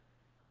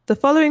The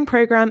following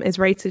program is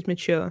rated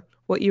mature.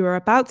 What you are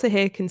about to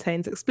hear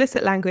contains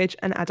explicit language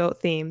and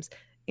adult themes,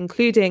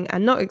 including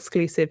and not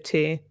exclusive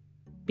to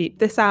beep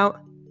this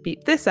out,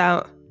 beep this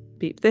out,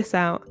 beep this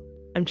out.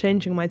 I'm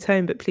changing my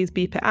tone, but please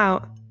beep it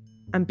out,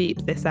 and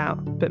beep this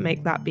out, but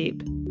make that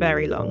beep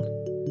very long.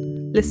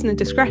 Listener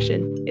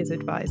discretion is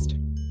advised.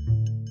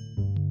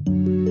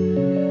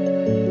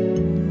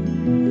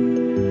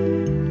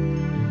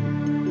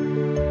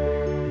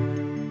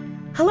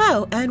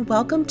 Hello, and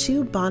welcome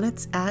to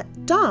Bonnets at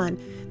Dawn,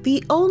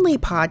 the only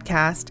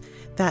podcast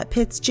that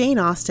pits Jane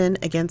Austen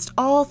against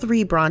all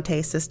three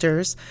Bronte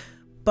sisters,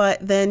 but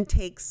then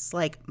takes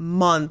like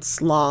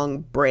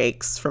months-long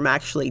breaks from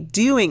actually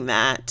doing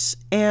that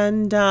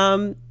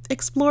and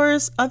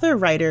explores other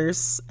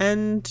writers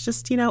and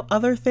just,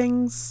 other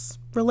things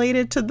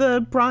related to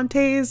the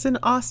Brontes and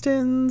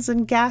Austens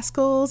and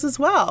Gaskells as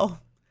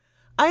well.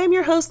 I am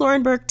your host,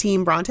 Lauren Burke,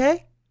 Team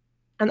Bronte.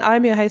 And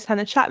I'm your host,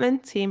 Hannah Chapman,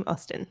 Team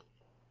Austen.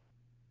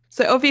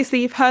 So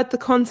obviously you've heard the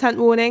content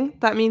warning.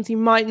 That means you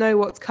might know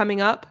what's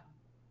coming up.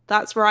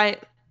 That's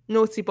right,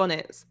 naughty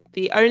bonnets.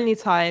 The only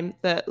time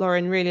that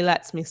Lauren really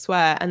lets me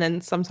swear and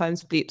then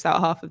sometimes bleeps out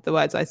half of the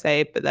words I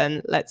say, but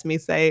then lets me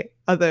say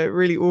other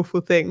really awful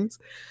things.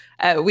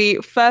 We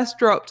first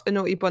dropped a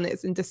Naughty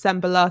Bonnets in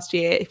December last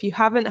year. If you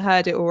haven't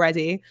heard it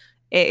already,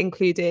 it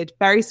included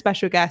very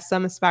special guests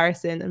Summer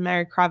Sparrison and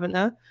Mary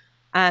Cravenor.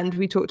 And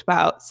we talked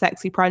about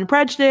Sexy Pride and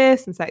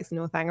Prejudice and Sexy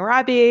Northanger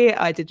Abbey.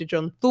 I did a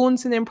John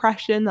Thornton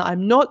impression that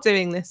I'm not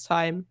doing this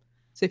time.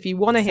 So if you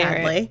want to hear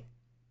it.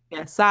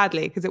 Yeah,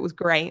 sadly, because it was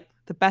great.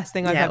 The best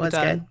thing I've ever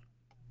done.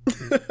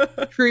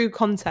 True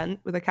content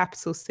with a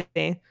capital C.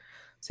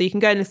 So you can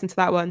go and listen to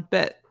that one.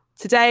 But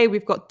today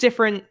we've got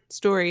different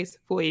stories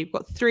for you. We've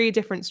got 3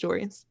 different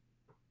stories.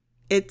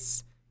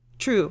 It's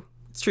true.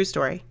 It's true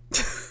story.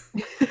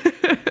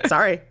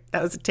 Sorry,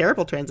 that was a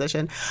terrible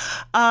transition.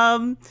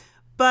 I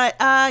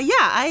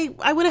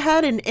went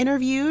ahead and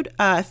interviewed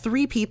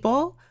 3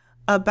 people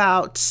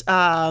about,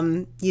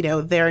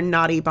 their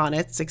Naughty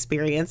Bonnets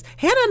experience.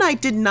 Hannah and I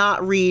did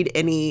not read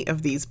any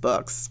of these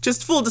books.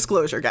 Just full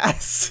disclosure,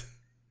 guys.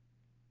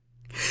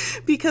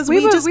 Because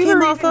we just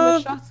came off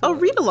of a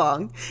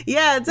read-along.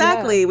 Yeah,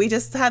 exactly. Yeah. We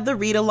just had the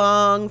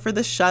read-along for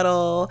the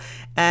shuttle,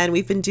 and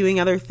we've been doing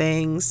other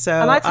things. So,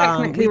 and I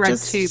technically read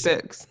 2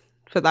 books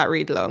for that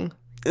read-along.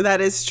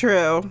 That is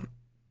true.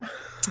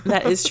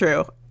 That is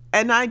true.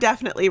 And I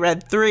definitely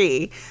read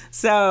 3.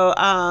 So,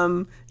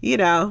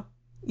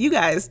 you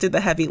guys did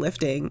the heavy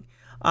lifting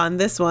on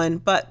this one.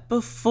 But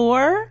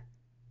before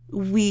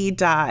we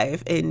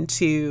dive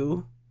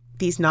into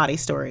these naughty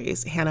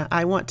stories, Hannah,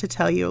 I want to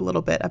tell you a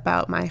little bit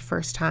about my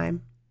first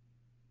time.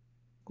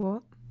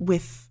 What?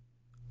 With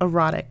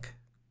erotic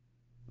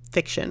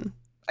fiction.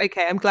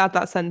 Okay, I'm glad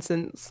that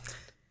sentence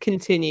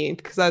continued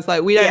because I was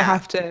like, we don't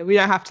have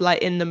to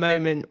like in the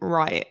moment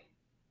write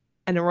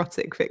an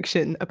erotic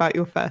fiction about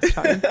your first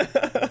time.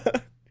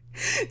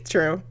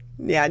 True.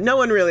 Yeah, no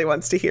one really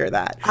wants to hear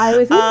that. I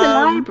was in the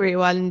library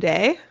one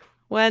day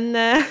when...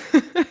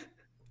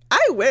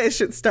 I wish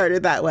it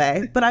started that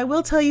way, but I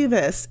will tell you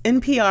this.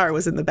 NPR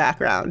was in the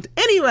background.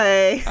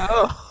 Anyway.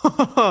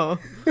 Oh.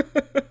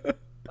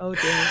 Oh,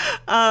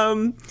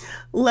 dear.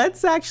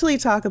 Let's actually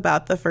talk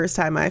about the first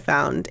time I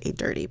found a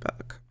dirty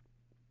book.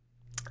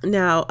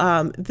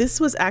 Now,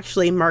 this was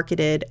actually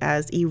marketed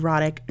as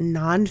erotic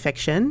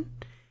nonfiction.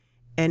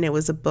 And it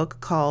was a book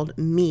called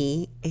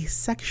Me, a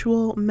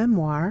Sexual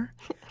Memoir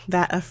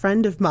that a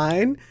friend of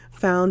mine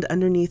found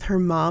underneath her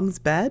mom's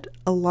bed,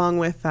 along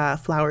with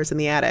Flowers in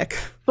the Attic.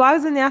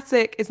 Flowers in the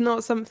Attic is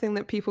not something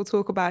that people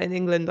talk about in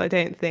England, I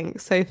don't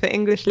think. So for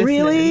English listeners,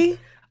 really?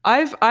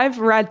 I've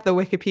read the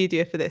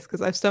Wikipedia for this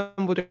because I've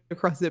stumbled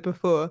across it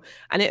before.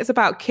 And it's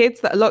about kids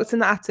that are locked in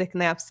the attic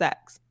and they have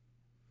sex.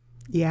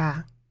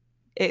 Yeah.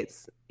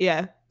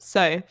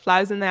 So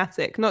Flowers in the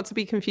Attic, not to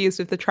be confused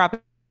with the Travis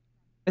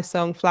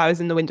song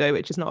Flowers in the Window,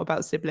 which is not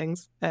about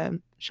siblings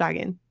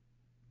shagging.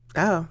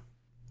 Oh,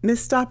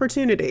 missed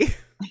opportunity.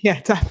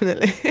 Yeah,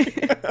 definitely.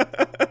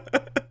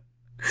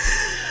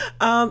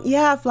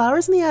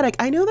 Flowers in the Attic.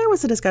 I know there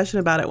was a discussion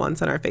about it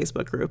once on our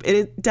Facebook group.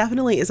 It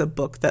definitely is a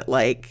book that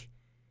like,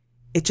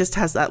 it just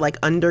has that like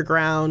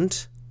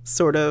underground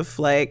sort of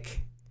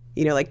like,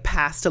 like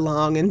passed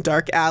along in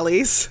dark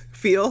alleys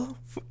feel,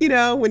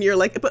 when you're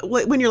like, but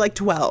when you're like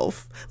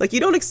 12, like you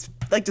don't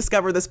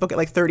discover this book at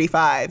like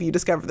 35. You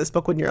discover this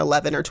book when you're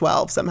 11 or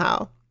 12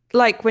 somehow.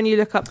 Like when you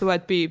look up the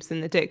word boobs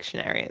in the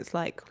dictionary, it's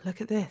like, look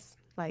at this.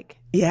 Like,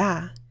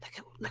 yeah,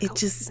 look at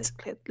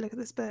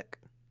this book.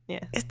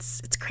 Yeah,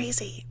 it's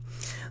crazy.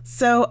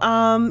 So,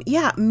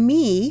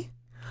 Me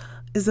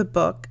is a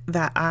book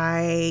that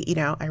I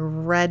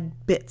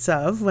read bits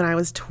of when I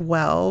was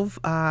 12.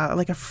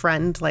 Like a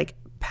friend like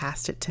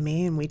passed it to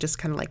me, and we just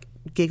kind of like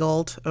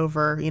giggled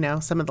over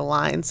some of the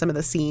lines, some of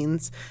the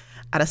scenes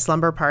at a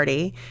slumber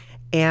party.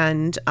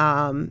 And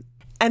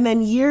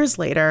then years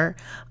later,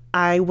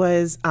 I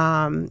was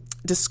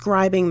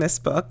describing this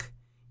book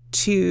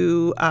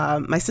to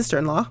my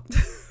sister-in-law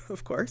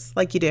of course,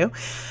 like you do.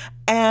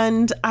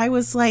 And I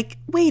was like,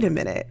 wait a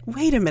minute.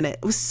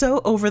 It was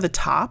so over the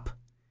top,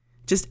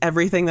 just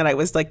everything that I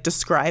was like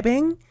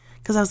describing.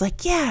 Because I was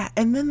like, yeah.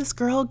 And then this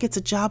girl gets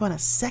a job on a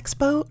sex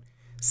boat.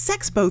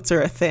 Sex boats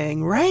are a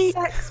thing, right?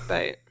 Sex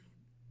boat.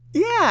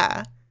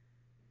 Yeah.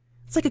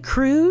 It's like a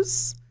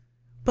cruise,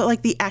 but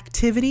like the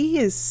activity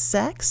is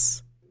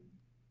sex.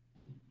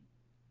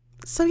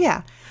 So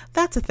yeah,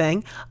 that's a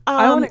thing.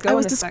 I want to go I on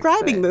was a sex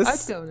describing boat.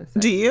 this. I'd go on a sex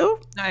Do you?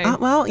 No.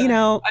 Well, no. you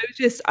know.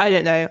 I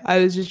don't know. I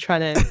was just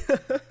trying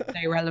to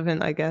stay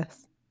relevant, I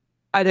guess.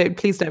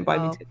 Please don't buy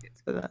me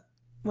tickets for that.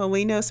 Well,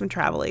 we know some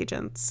travel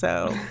agents.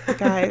 So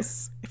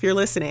guys, if you're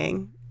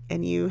listening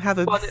and you have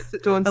a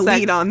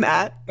lead on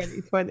that.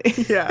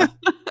 2020. Yeah.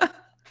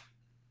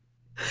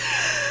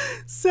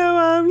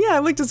 So, yeah,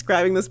 I'm like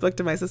describing this book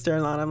to my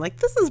sister-in-law and I'm like,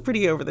 this is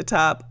pretty over the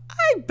top.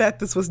 I bet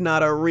this was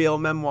not a real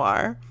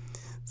memoir.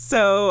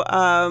 So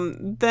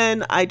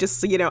then I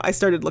just, I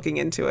started looking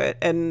into it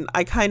and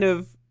I kind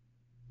of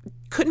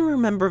couldn't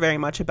remember very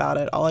much about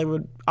it.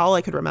 All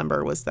I could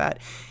remember was that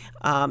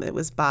it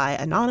was by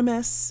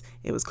Anonymous.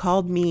 It was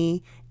called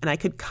Me. And I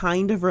could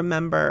kind of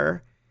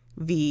remember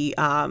the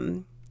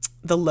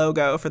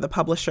logo for the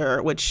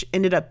publisher, which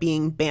ended up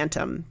being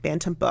Bantam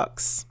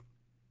Books.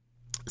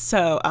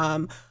 So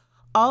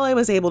all I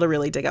was able to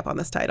really dig up on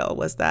this title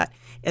was that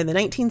in the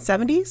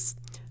 1970s,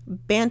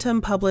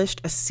 Bantam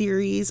published a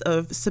series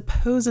of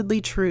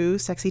supposedly true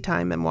sexy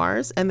time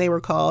memoirs, and they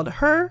were called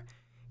Her,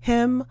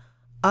 Him,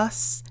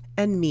 Us,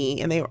 and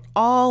Me, and they were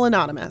all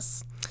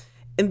anonymous.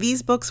 And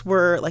these books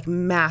were like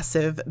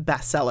massive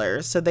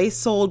bestsellers. So they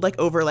sold like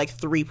over like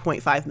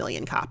 3.5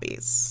 million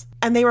copies.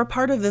 And they were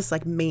part of this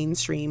like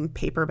mainstream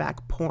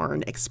paperback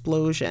porn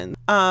explosion.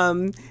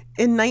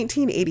 In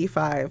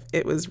 1985,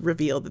 it was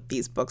revealed that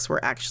these books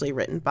were actually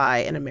written by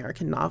an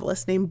American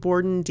novelist named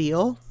Borden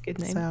Diehl. Good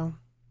name. So,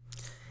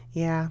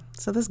 yeah.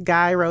 So this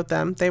guy wrote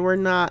them. They were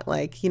not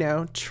like,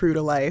 true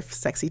to life,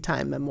 sexy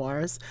time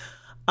memoirs.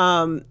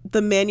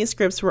 The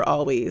manuscripts were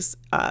always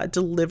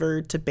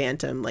delivered to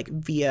Bantam like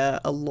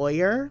via a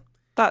lawyer.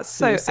 That's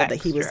so said extra.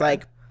 That he was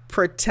like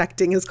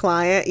protecting his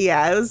client.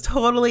 Yeah, it was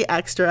totally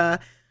extra.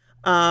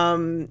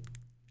 I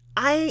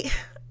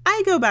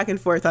go back and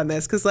forth on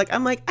this because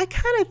I'm like, I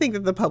kind of think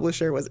that the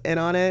publisher was in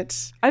on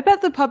it. I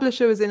bet the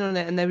publisher was in on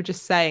it and they were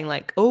just saying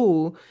like,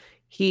 oh,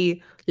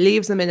 he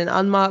leaves them in an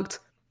unmarked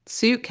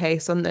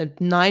suitcase on the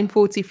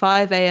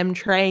 9:45 a.m.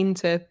 train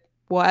to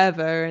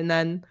whatever, and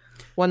then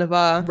one of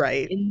our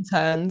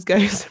interns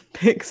goes and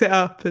picks it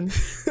up.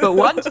 But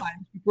one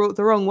time he brought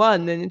the wrong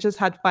one and it just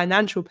had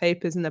financial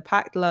papers and a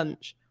packed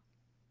lunch.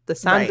 The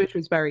sandwich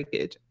was very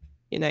good.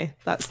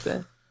 That's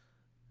the...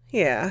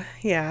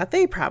 Yeah,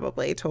 they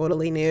probably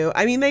totally knew.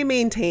 I mean, they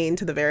maintained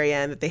to the very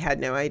end that they had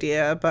no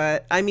idea.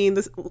 But I mean,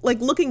 this, like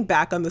looking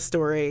back on the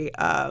story,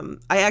 I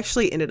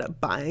actually ended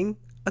up buying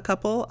a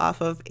couple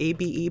off of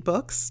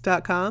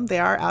abebooks.com. They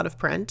are out of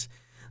print.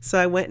 So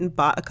I went and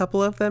bought a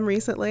couple of them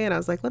recently and I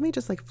was like, let me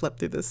just like flip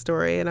through this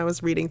story. And I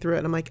was reading through it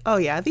and I'm like, oh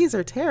yeah, these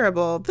are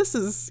terrible.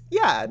 There's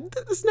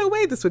no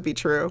way this would be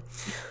true.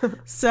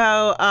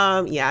 So,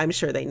 yeah, I'm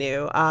sure they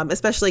knew,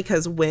 especially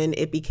because when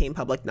it became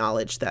public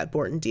knowledge that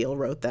Borden Diehl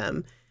wrote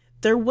them,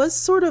 there was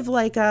sort of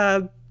like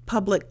a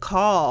public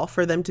call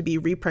for them to be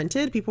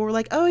reprinted. People were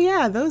like, oh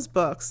yeah, those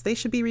books, they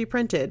should be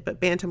reprinted. But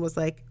Bantam was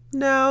like,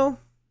 no,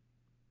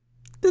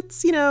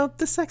 it's, the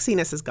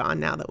sexiness is gone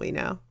now that we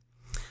know.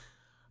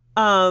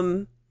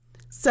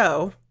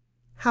 So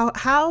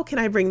how can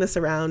I bring this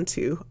around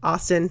to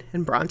Austen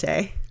and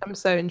Bronte? I'm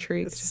so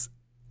intrigued.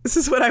 This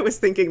is what I was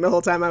thinking the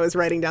whole time I was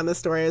writing down this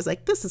story. I was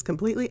like, this is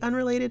completely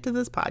unrelated to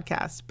this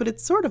podcast, but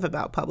it's sort of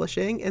about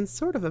publishing and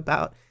sort of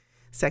about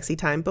sexy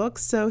time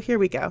books. So here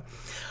we go.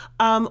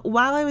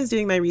 While I was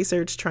doing my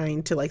research,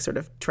 trying to like sort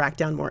of track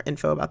down more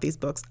info about these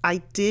books, I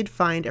did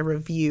find a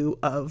review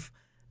of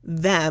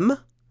Them,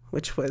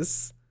 which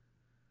was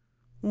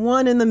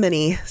one in the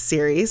mini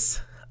series,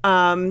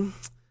 on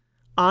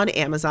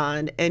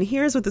Amazon. And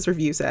here's what this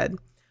review said.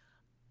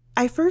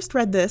 I first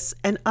read this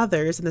and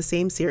others in the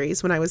same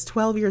series when I was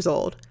 12 years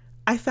old.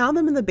 I found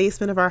them in the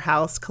basement of our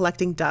house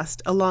collecting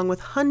dust along with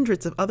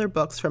hundreds of other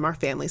books from our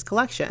family's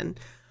collection,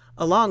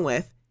 along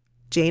with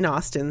Jane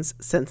Austen's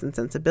Sense and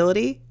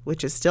Sensibility,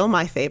 which is still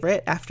my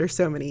favorite after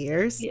so many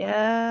years.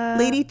 Yeah.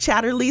 Lady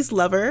Chatterley's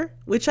Lover,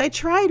 which I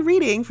tried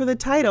reading for the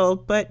title,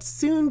 but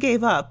soon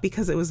gave up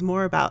because it was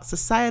more about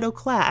societal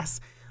class,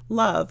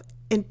 love,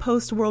 in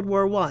post-World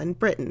War I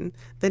Britain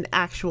than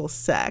actual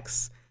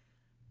sex.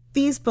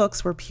 These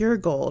books were pure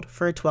gold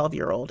for a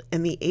 12-year-old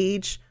in the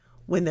age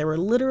when there were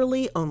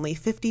literally only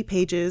 50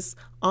 pages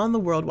on the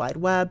World Wide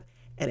Web,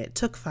 and it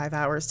took 5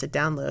 hours to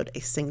download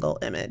a single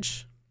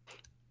image.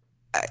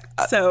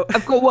 So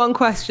I've got one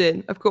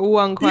question.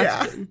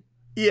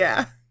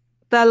 Yeah.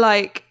 They're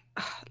like,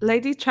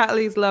 Lady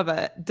Chatterley's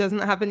Lover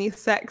doesn't have any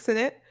sex in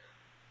it.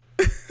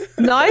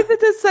 Neither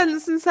does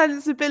Sense and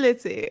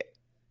Sensibility.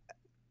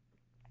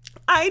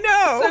 I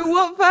know. So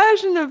what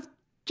version of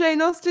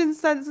Jane Austen's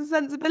Sense and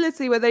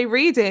Sensibility were they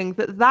reading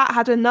that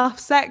had enough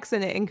sex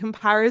in it in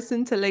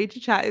comparison to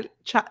Lady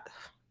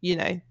You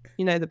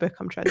know the book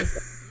I'm trying to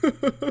say.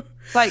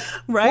 Like,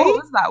 Right?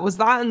 what was that? Was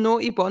that a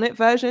Naughty Bonnet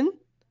version?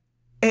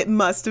 It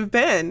must have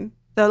been.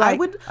 They're I like,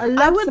 would I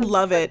love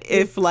love it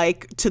if,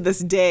 like, to this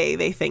day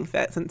they think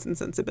that Sense and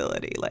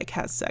Sensibility like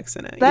has sex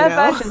in it. Their you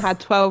know? version had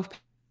 12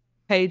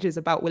 pages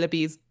about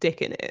Willoughby's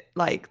dick in it.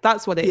 Like,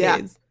 that's what it Yeah.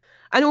 is.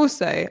 And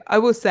also, I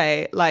will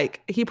say,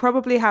 like, he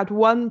probably had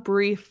one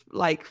brief,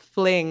 like,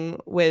 fling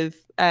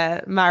with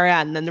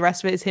Marianne, and the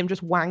rest of it is him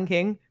just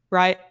wanking,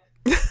 right?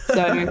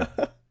 So,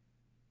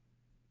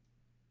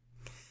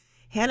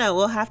 Hannah,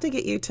 we'll have to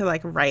get you to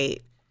like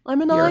write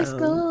I'm a your nice own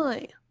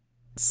guy.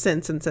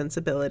 Sense and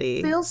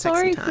Sensibility. Feel sexy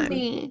sorry time. for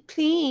me,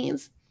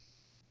 please.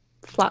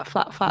 Flap,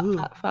 flap, flap, Ooh.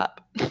 flap,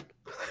 flap.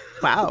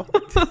 Wow.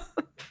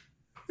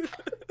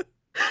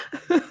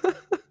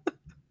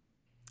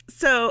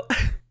 So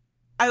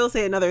I will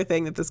say another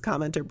thing that this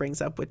commenter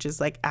brings up, which is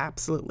like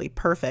absolutely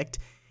perfect,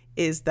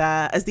 is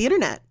that as the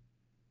internet.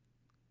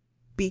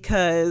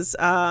 Because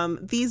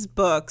these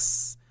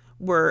books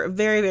were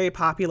very, very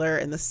popular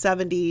in the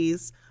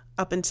 70s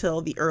up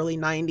until the early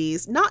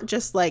 90s. Not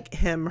just like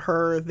him,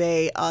 her,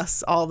 they,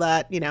 us, all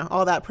that,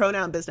 all that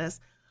pronoun business.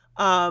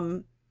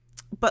 But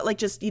like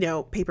just,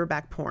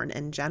 paperback porn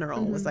in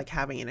general was like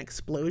having an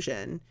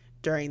explosion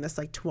during this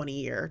like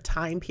 20-year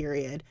time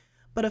period.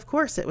 But of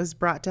course, it was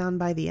brought down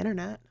by the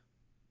internet.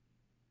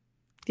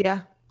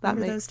 Yeah, that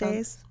Remember makes those sense.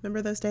 days?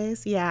 Remember those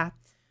days? Yeah.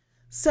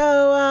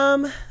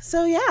 So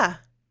yeah.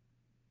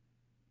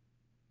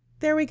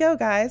 There we go,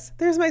 guys.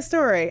 There's my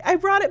story. I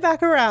brought it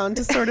back around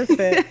to sort of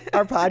fit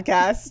our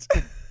podcast.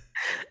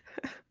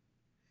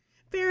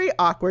 Very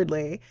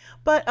awkwardly.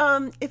 But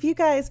if you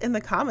guys in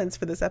the comments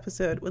for this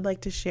episode would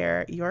like to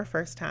share your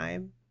first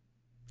time,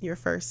 your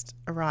first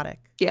erotic.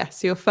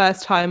 Yes, your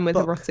first time with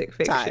book erotic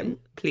fiction, time.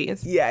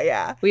 please.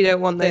 Yeah. We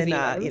don't want those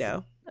Then,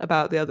 emails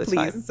about the other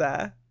time. please,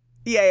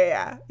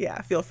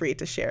 yeah. Feel free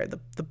to share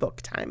the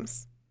book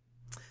times.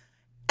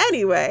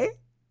 Anyway,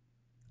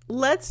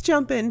 let's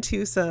jump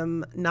into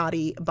some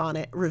Naughty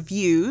Bonnet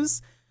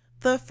reviews.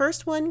 The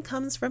first one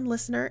comes from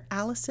listener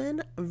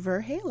Allison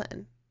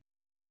Verhalen.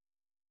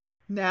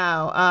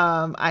 Now,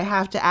 I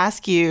have to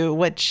ask you,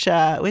 which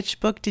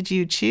book did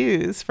you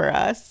choose for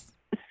us?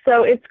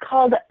 So it's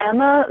called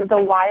Emma the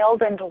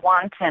Wild and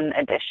Wanton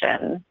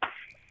edition.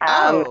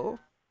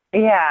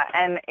 Yeah,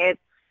 and it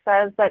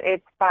says that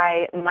it's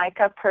by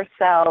Micah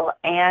Purcell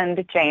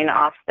and Jane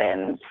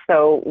Austen.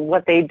 So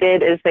what they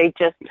did is they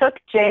just took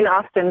Jane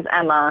Austen's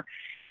Emma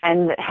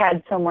and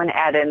had someone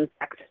add in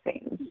sex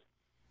scenes.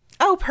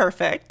 Oh,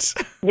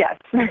 perfect. Yes.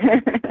 So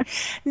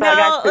I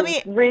got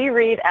to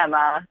reread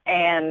Emma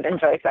and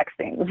enjoy sex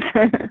scenes.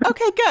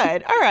 Okay,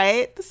 good. All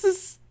right. This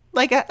is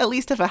like at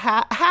least a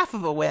half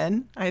of a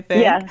win, I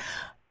think. Yeah.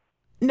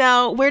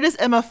 Now, where does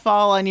Emma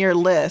fall on your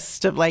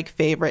list of like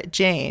favorite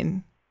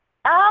Jane?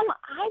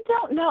 I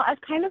don't know.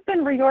 I've kind of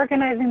been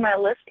reorganizing my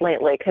list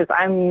lately because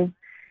I'm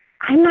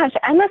not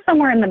sure. Emma's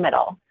somewhere in the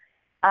middle.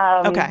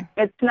 Okay.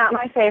 It's not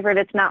my favorite.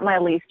 It's not my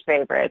least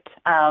favorite.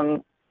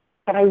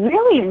 But I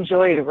really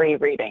enjoyed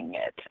rereading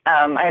it.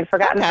 I had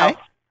forgotten how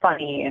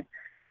funny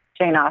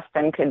Jane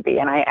Austen could be,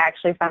 and I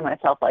actually found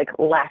myself like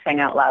laughing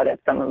out loud at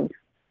some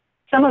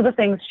of the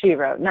things she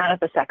wrote, not at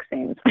the sex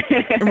scenes.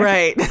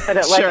 Right. But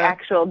at like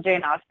actual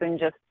Jane Austen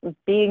just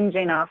being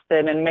Jane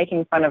Austen and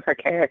making fun of her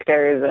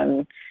characters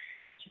and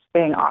just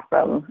being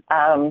awesome.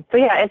 So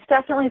yeah, it's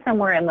definitely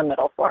somewhere in the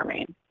middle for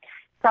me.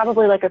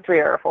 Probably like a 3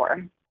 or a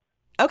 4.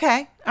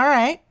 Okay. All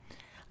right.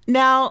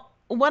 Now,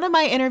 one of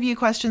my interview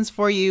questions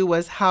for you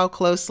was how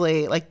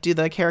closely like do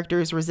the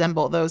characters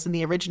resemble those in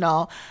the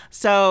original?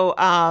 So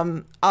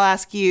I'll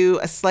ask you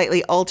a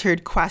slightly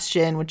altered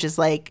question, which is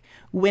like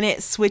when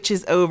it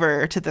switches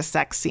over to the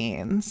sex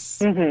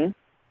scenes,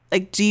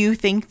 like do you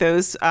think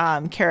those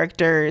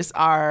characters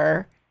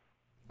are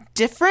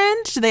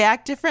different? Do they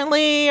act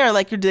differently, or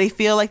like do they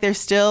feel like they're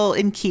still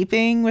in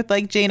keeping with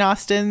like Jane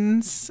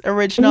Austen's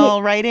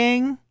original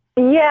writing?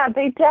 Yeah,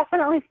 they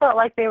definitely felt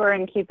like they were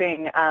in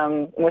keeping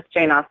with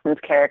Jane Austen's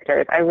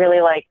characters. I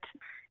really liked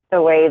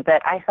the way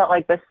that I felt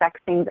like the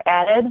sex scenes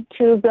added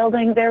to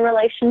building their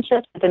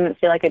relationship. It didn't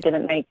feel like it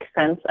didn't make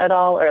sense at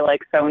all, or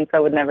like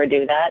so-and-so would never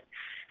do that.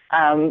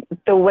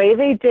 The way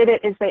they did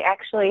it is they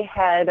actually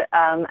had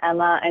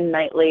Emma and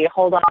Knightley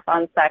hold off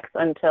on sex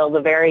until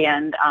the very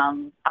end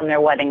on their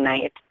wedding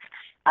night.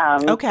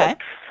 Okay.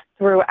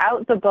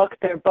 Throughout the book,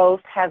 they're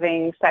both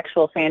having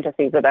sexual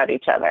fantasies about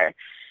each other.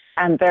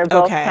 And they're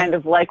both kind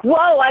of like,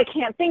 whoa, I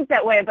can't think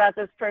that way about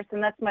this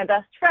person. That's my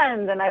best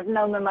friend, and I've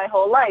known them my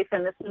whole life,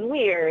 and this is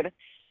weird.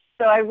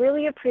 So I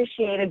really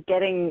appreciated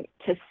getting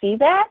to see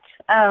that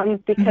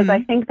because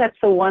I think that's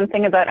the one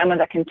thing about Emma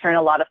that can turn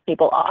a lot of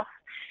people off,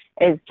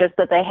 is just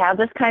that they have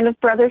this kind of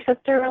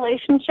brother-sister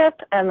relationship,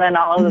 and then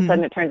all of a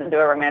sudden it turns into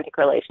a romantic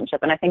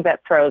relationship. And I think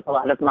that throws a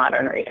lot of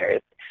modern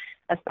readers,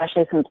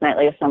 especially since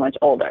Knightley is so much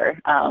older.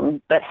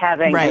 But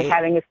having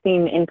a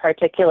scene in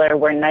particular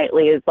where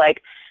Knightley is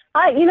like,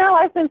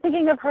 I've been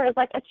thinking of her as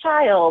like a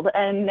child,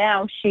 and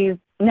now she's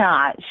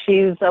not.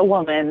 She's a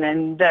woman,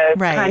 and a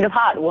kind of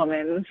hot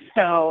woman.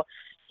 So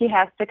he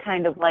has to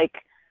kind of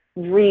like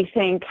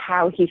rethink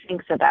how he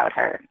thinks about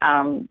her,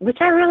 which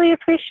I really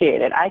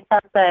appreciated. I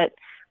thought that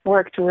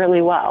worked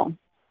really well.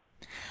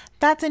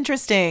 That's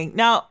interesting.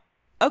 Now,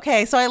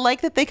 okay, so I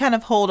like that they kind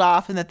of hold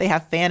off and that they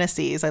have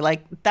fantasies. I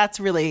like that's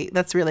really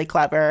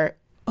clever.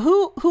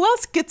 Who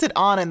else gets it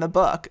on in the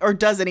book, or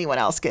does anyone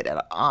else get it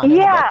on in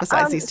the book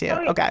besides these two?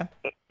 So okay,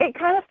 it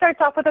kind of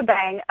starts off with a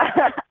bang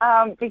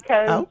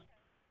because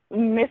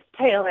Miss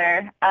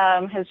Taylor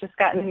has just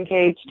gotten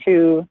engaged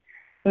to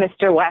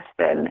Mr.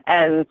 Weston,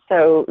 and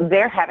so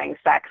they're having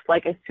sex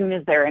like as soon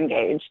as they're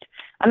engaged,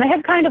 and they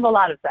have kind of a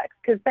lot of sex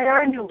because they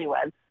are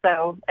newlyweds,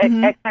 so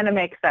it kind of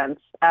makes sense.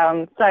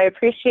 So I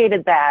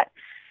appreciated that.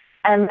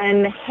 And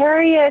then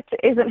Harriet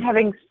isn't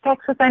having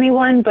sex with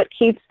anyone, but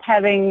keeps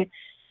having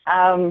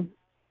I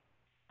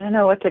don't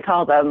know what to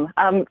call them,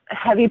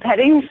 heavy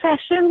petting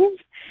sessions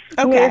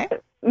with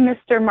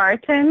Mr.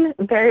 Martin.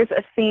 There's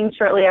a scene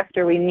shortly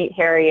after we meet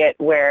Harriet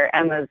where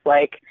Emma's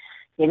like,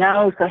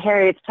 so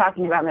Harriet's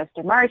talking about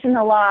Mr. Martin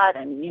a lot,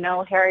 and,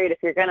 Harriet,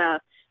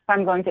 if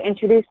I'm going to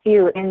introduce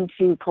you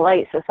into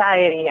polite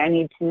society, I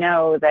need to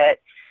know that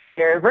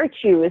your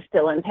virtue is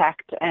still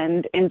intact.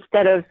 And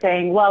instead of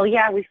saying, well,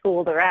 yeah, we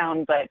fooled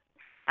around, but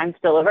I'm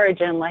still a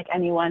virgin, like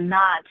anyone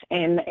not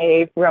in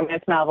a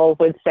romance novel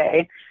would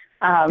say.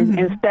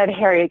 Instead,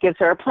 Harriet gives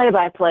her a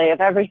play-by-play of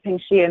everything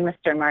she and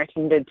Mr.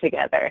 Martin did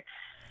together.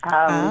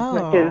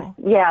 Which is,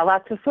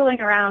 lots of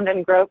fooling around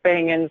and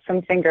groping and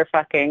some finger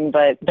fucking,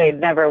 but they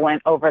never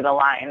went over the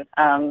line.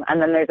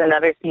 And then there's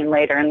another scene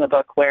later in the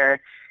book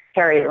where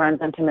Harriet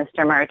runs into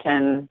Mr.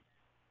 Martin,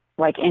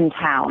 like, in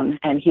town,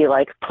 and he,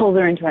 like, pulls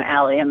her into an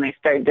alley and they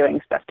start doing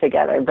stuff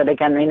together. But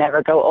again, they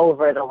never go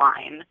over the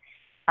line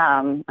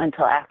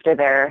until after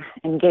they're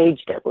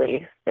engaged, at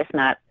least, if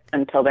not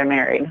until they're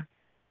married.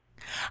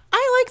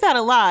 I like that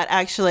a lot,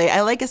 actually.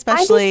 I like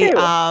especially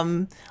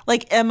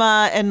like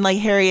Emma and like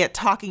Harriet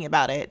talking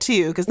about it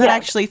too, because that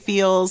actually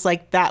feels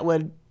like that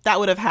would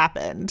have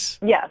happened.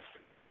 Yes.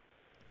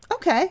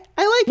 Okay, I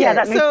like it. Yeah,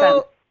 that makes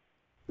sense.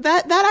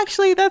 That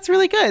actually, that's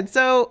really good.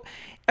 So,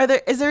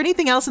 is there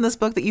anything else in this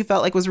book that you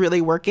felt like was really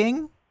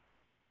working?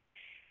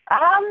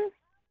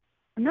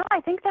 No,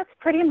 I think that's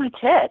pretty much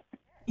it.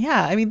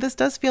 Yeah, I mean, this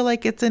does feel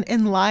like it's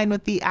in line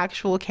with the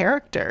actual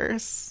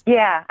characters.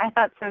 Yeah, I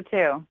thought so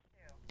too.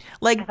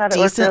 Like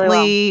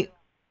decently,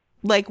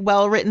 like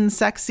well-written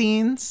sex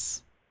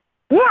scenes.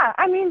 Yeah,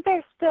 I mean,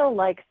 there's still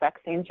like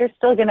sex scenes. You're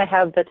still going to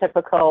have the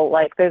typical,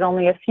 like, there's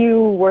only a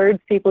few words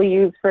people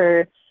use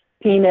for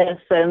penis,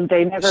 and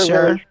they never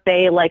really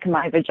say like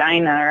my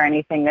vagina or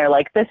anything. They're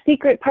like the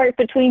secret part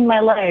between my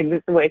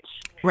legs, which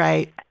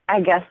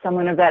I guess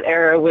someone of that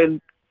era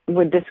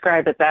would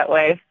describe it that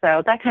way.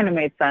 So that kind of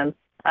made sense.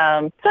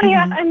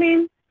 Yeah, I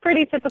mean,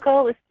 pretty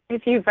typical.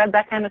 If you've read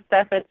that kind of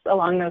stuff, it's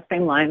along those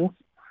same lines.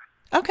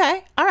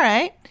 Okay. All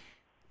right.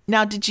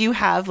 Now, did you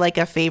have like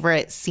a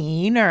favorite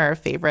scene or a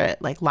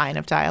favorite like line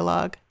of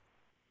dialogue?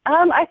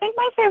 I think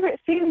my favorite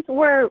scenes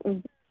were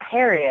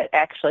Harriet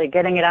actually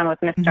getting it on with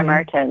Mr.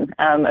 Martin,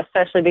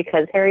 especially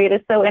because Harriet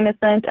is so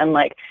innocent and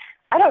like,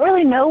 I don't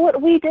really know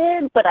what we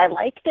did, but I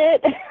liked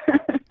it.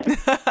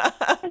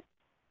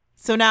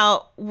 So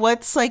now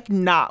what's like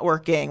not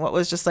working? What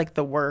was just like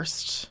the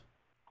worst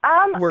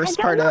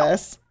part of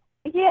this?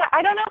 Yeah,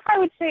 I don't know if I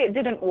would say it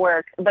didn't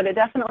work, but it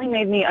definitely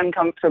made me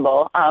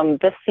uncomfortable.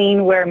 The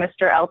scene where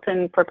Mr.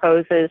 Elton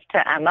proposes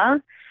to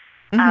Emma,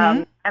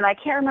 and I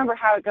can't remember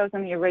how it goes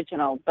in the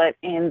original, but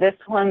in this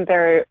one,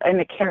 they're in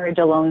a carriage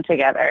alone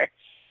together,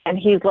 and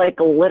he's like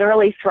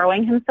literally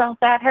throwing himself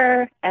at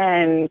her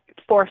and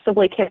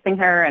forcibly kissing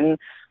her and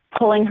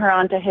pulling her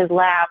onto his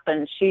lap,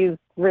 and she's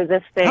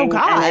resisting. Oh,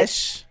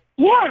 gosh.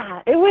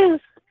 Yeah, it was.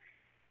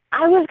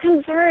 I was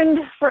concerned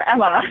for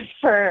Emma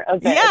for a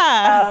bit.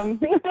 Yeah.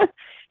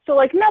 So,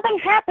 like, nothing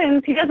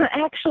happens. He doesn't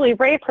actually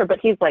rape her,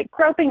 but he's, like,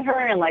 groping her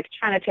and, like,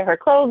 trying to tear her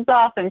clothes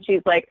off. And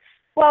she's like,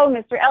 whoa,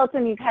 Mr.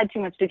 Elton, you've had too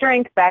much to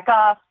drink. Back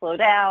off. Slow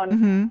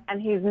down. And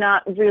he's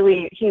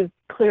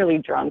clearly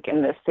drunk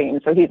in this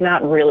scene. So he's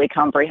not really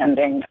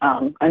comprehending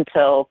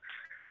until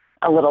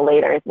a little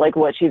later, like,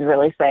 what she's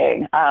really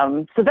saying.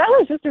 So that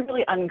was just a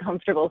really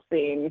uncomfortable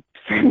scene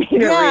for me to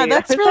read. Yeah,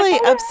 that's really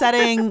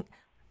upsetting.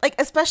 Like,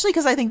 especially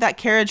because I think that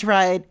carriage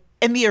ride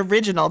in the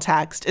original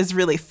text is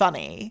really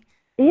funny.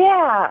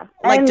 Yeah.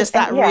 Like, just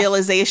that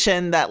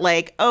realization that,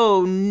 like,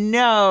 oh,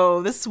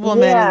 no, this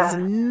woman is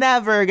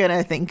never going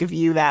to think of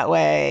you that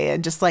way.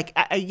 And just, like,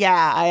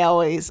 I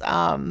always,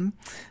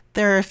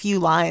 there are a few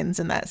lines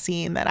in that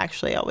scene that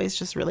actually always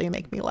just really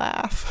make me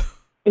laugh.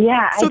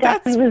 Yeah, so I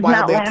definitely was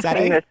not laughing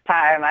upsetting. This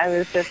time. I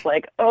was just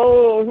like,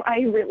 oh,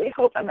 I really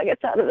hope Emma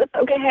gets out of this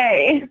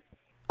okay.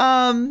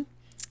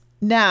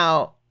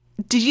 Now,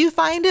 did you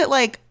find it,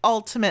 like,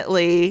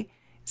 ultimately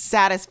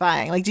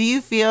satisfying? Like, do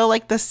you feel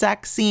like the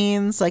sex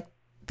scenes, like,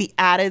 the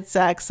added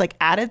sex, like,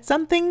 added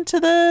something to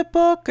the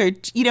book? Or,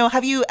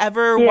 have you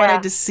ever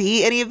wanted to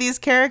see any of these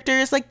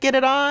characters, like, get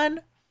it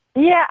on?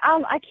 Yeah,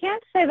 I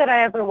can't say that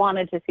I ever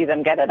wanted to see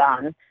them get it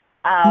on.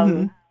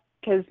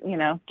 Because,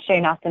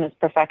 Jane Austen is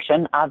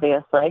perfection,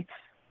 obviously.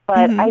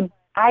 But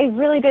I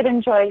really did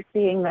enjoy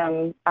seeing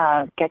them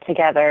get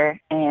together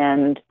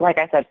and, like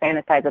I said,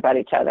 fantasize about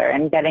each other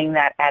and getting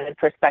that added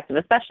perspective,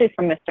 especially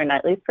from Mr.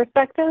 Knightley's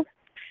perspective.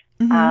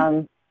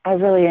 Mm-hmm. I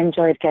really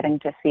enjoyed getting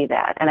to see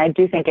that. And I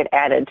do think it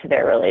added to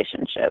their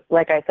relationship.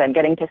 Like I said,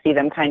 getting to see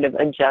them kind of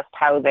adjust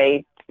how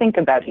they think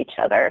about each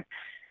other,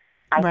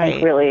 I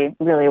think really,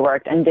 really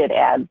worked and did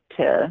add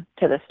to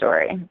the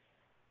story.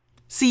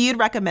 So you'd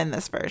recommend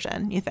this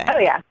version, you think? Oh,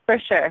 yeah, for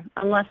sure.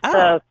 Unless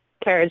the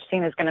carriage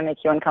scene is going to make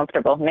you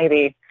uncomfortable.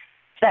 Maybe if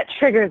that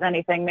triggers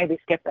anything, maybe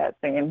skip that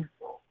scene.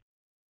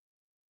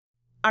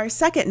 Our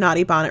second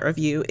Naughty Bonnet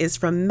review is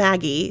from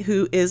Maggie,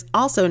 who is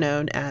also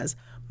known as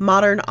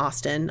Modern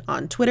Austen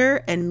on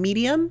Twitter and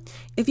Medium.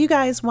 If you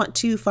guys want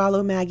to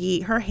follow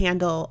Maggie, her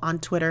handle on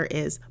Twitter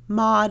is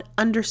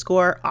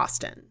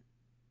mod_Austen.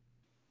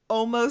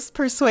 Almost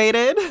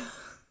persuaded?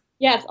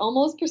 Yes,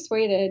 almost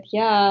persuaded.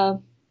 Yeah.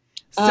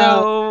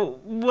 So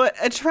what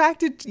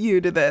attracted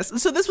you to this?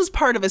 So this was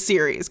part of a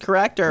series,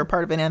 correct? Or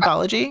part of an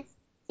anthology?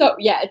 So,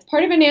 yeah, it's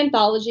part of an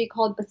anthology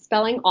called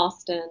Bespelling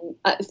Austen.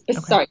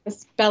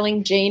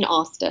 Bespelling Jane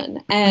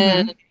Austen.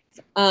 And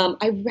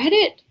I read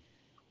it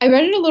a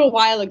little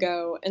while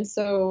ago. And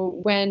so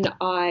when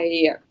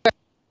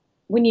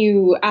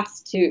you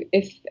asked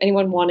if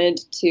anyone wanted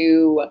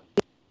to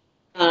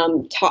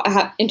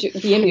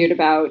be interviewed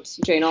about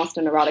Jane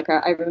Austen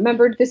erotica, I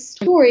remembered this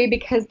story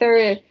because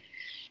there's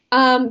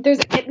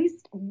at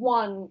least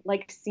one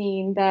like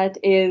scene that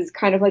is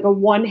kind of like a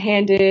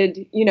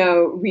one-handed,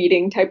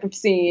 reading type of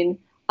scene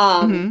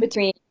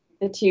between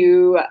the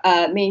two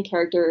main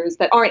characters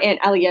that aren't Anne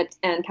Elliot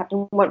and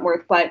Captain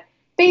Wentworth, but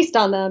based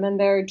on them, and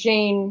they're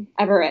Jane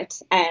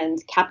Everett and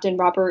Captain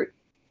Robert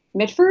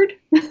Mitford.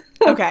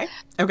 Okay.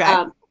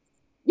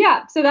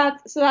 Yeah, so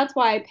that's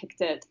why I picked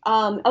it.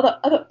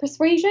 Although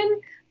Persuasion,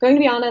 going to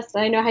be honest,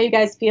 I know how you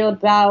guys feel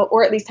about,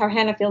 or at least how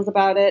Hannah feels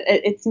about it.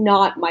 It's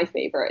not my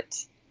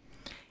favorite.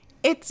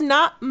 It's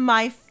not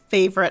my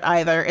favorite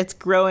either. It's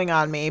growing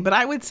on me, but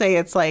I would say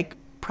it's like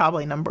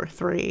probably number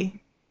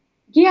 3.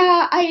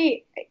 Yeah,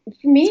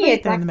 for me,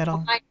 it's right in the middle.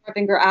 Behind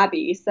Northanger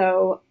Abbey.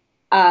 So.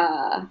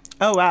 Oh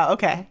wow.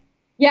 Okay.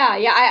 Yeah.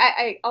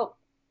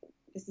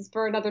 This is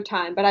for another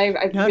time, but I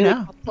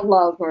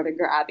love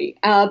Northanger Abbey.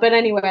 But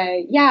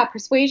anyway, yeah,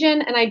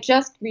 Persuasion, and I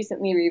just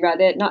recently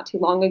reread it not too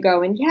long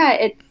ago, and yeah,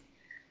 it's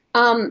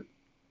so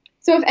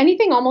if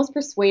anything, Almost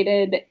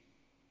Persuaded,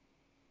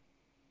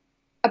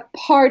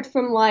 apart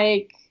from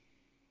like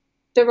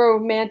the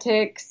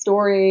romantic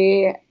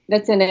story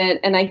that's in it,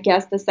 and I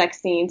guess the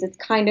sex scenes, it's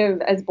kind of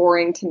as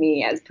boring to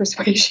me as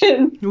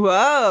Persuasion.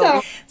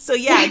 Whoa. So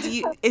yeah,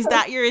 is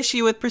that your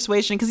issue with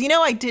Persuasion? Because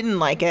I didn't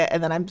like it,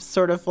 and then I'm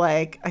sort of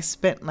like, I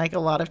spent like a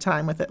lot of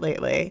time with it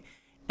lately,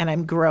 and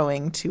I'm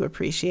growing to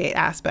appreciate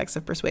aspects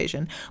of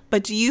Persuasion.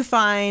 But do you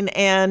find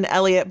Anne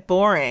Elliot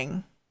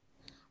boring?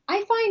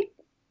 I find,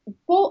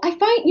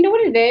 you know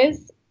what it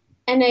is?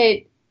 And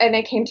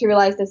I came to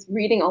realize this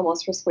reading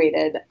Almost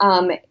Persuaded.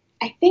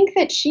 I think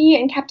that she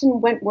and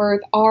Captain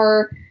Wentworth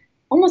are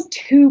almost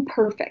too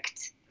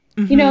perfect.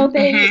 They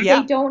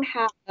don't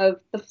have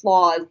the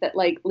flaws that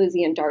like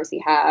Lizzie and Darcy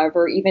have,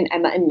 or even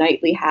Emma and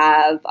Knightley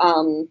have,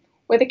 or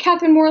that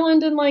Catherine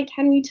Morland and like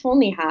Henry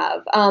Tilney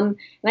have. And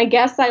I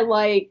guess I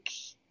like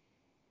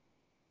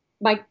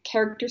my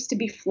characters to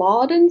be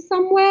flawed in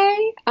some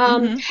way.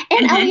 Anne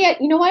Elliot,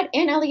 you know what?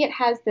 Anne Elliot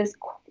has this.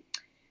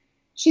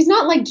 She's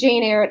not like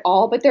Jane Eyre at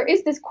all, but there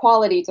is this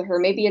quality to her.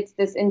 Maybe it's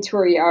this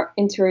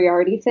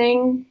interiority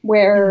thing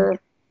where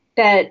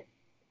that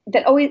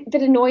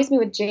annoys me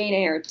with Jane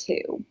Eyre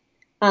too.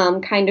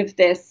 Kind of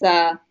this,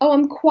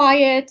 I'm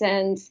quiet,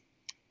 and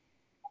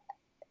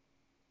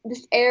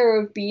this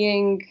air of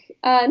being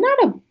not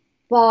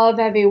above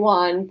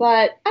everyone,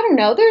 but I don't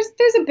know.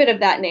 There's a bit of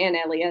that in Anne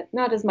Elliot,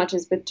 not as much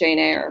as with Jane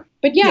Eyre.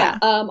 But yeah.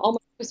 Almost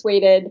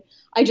Persuaded.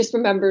 I just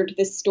remembered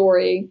this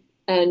story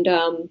and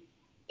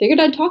figured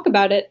I'd talk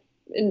about it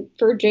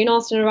for Jane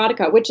Austen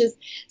erotica, which is,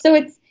 so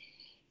it's,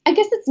 I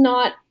guess it's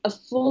not a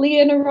fully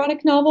an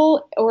erotic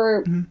novel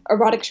or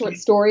erotic short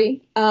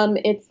story.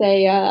 It's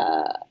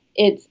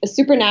a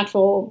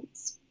supernatural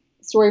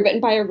story written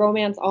by a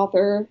romance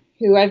author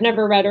who I've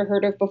never read or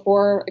heard of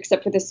before,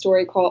 except for this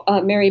story called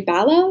Mary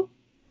Balogh.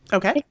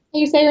 Okay. Can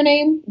you say her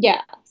name?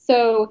 Yeah.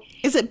 So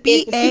is it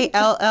Ballogh?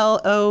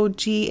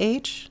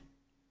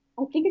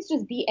 I think it's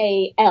just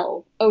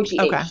Ballogh.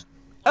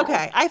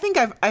 Okay. I think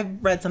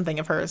I've read something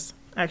of hers,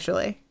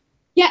 actually.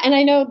 Yeah, and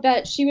I know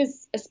that she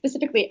was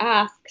specifically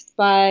asked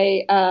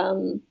by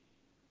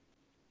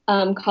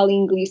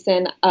Colleen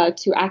Gleason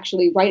to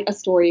actually write a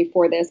story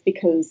for this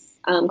because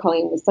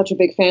Colleen was such a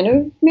big fan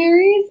of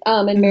Mary's.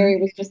 And Mary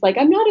was just like,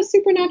 I'm not a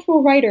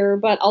supernatural writer,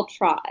 but I'll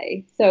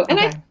try. So, and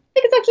I think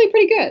it's actually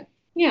pretty good.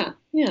 Yeah.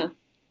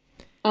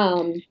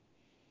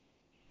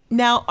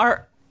 Now,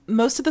 are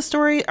most of the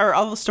story, or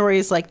all the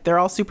stories, like, they're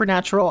all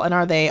supernatural, and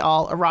are they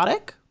all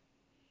erotic?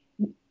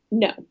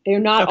 No, they're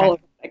not all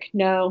erotic.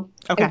 No.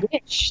 Okay. I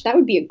wish. That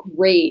would be a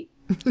great.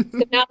 So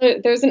now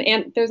there's an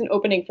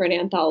opening for an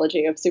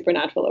anthology of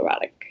supernatural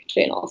erotic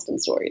Jane Austen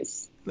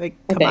stories. Like,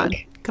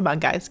 come on,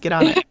 guys, get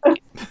on it.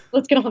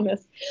 let's get on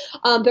this.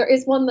 There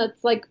is one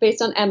that's like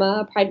based on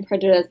Emma, Pride and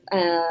Prejudice,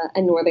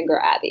 and Northanger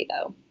Abbey,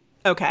 though.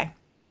 Okay.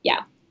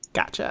 Yeah.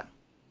 Gotcha.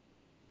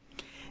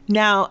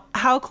 Now,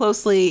 how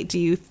closely do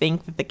you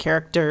think that the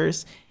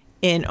characters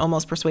in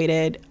Almost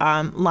Persuaded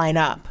line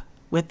up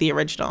with the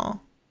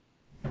original?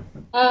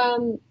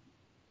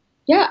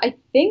 Yeah, I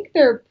think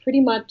they're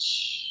pretty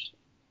much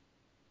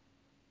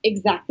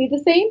exactly the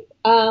same.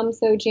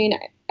 So Jane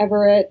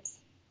Everett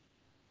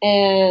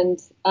and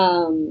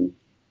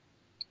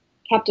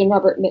Captain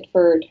Robert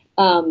Mitford,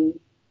 so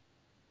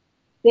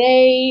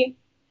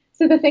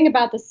the thing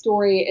about the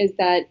story is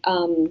that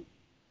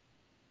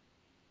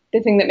the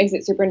thing that makes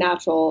it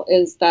supernatural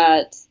is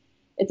that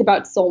it's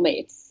about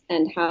soulmates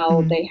and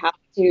how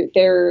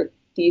they're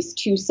these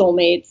two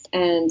soulmates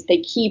and they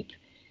keep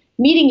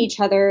meeting each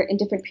other in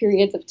different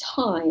periods of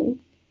time.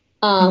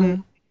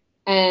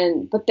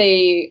 But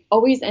they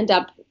always end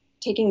up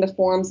taking the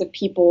forms of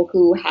people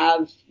who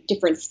have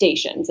different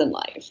stations in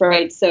life,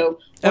 right? So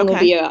one will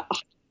be a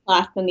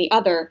class than the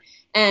other.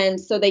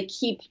 And so they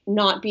keep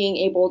not being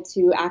able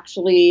to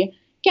actually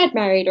get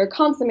married or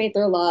consummate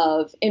their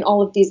love in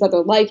all of these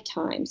other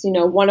lifetimes.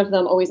 One of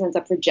them always ends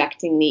up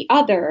rejecting the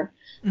other,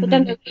 but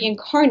then they're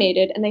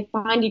reincarnated and they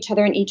find each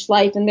other in each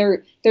life, and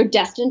they're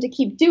destined to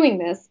keep doing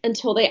this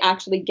until they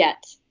actually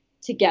get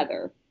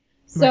together.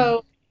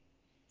 So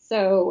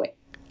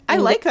I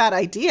like that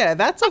idea.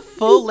 That's a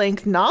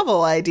full-length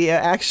novel idea,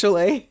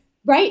 actually.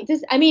 Right.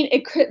 This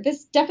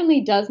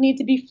definitely does need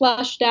to be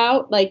fleshed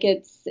out. Like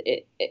it's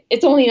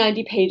only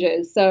 90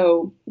 pages,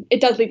 so it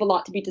does leave a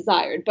lot to be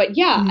desired. But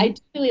yeah, I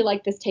do really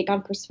like this take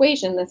on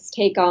persuasion, this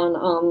take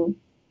on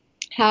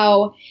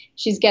how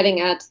she's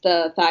getting at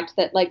the fact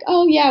that, like,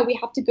 oh yeah, we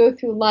have to go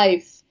through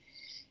life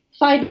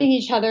fighting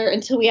each other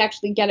until we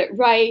actually get it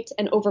right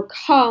and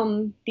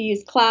overcome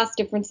these class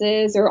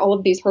differences or all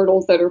of these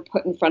hurdles that are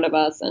put in front of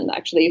us and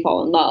actually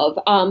fall in love.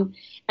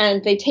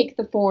 And they take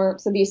the form,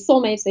 so these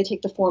soulmates, they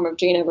take the form of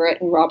Jane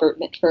Everett and Robert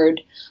Mitford.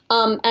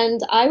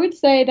 And I would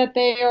say that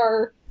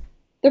they're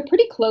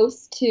pretty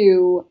close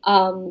to,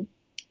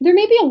 they're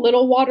maybe a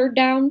little watered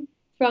down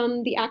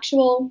from the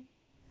actual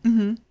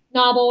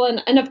novel.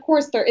 And of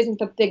course there isn't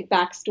the big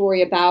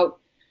backstory about,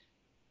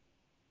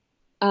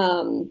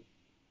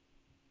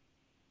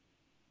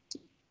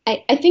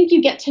 I think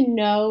you get to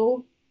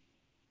know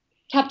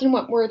Captain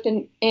Wentworth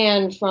and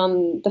Anne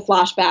from the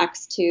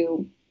flashbacks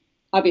to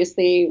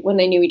obviously when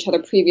they knew each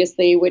other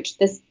previously, which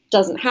this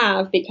doesn't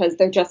have because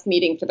they're just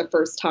meeting for the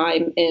first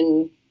time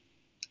in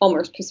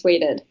Almost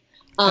Persuaded.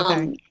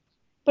 But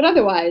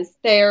otherwise,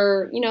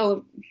 they're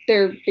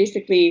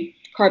basically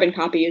carbon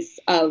copies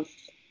of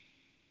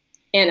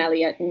Anne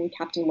Elliot and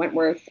Captain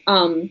Wentworth.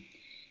 And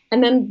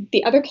then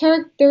the other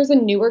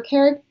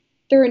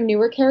there are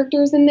newer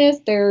characters in this.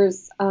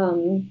 There's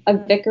a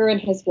vicar and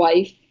his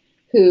wife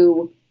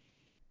who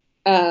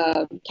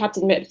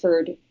Captain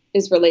Mitford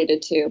is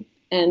related to.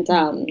 And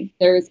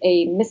there's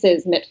a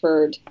Mrs.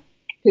 Mitford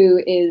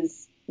who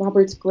is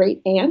Robert's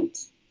great aunt.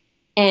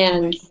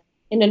 And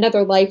in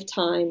another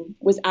lifetime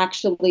was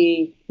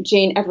actually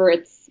Jane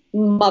Everett's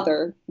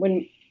mother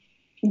when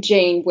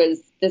Jane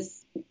was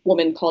this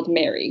woman called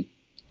Mary.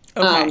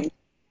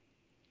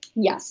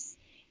 Yes.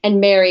 And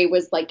Mary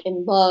was like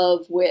in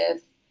love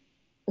with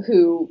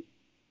who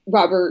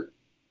Robert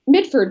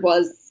Mitford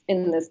was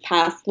in this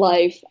past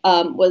life,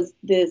 was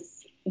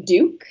this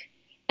Duke.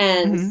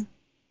 And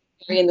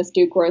Mary and this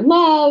Duke were in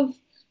love.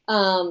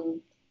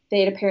 They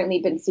had apparently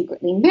been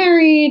secretly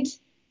married.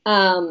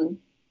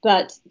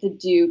 But the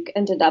Duke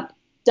ended up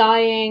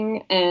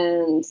dying,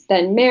 and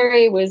then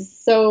Mary was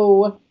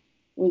so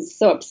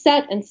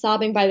upset and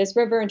sobbing by this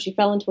river, and she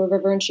fell into a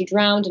river and she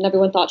drowned, and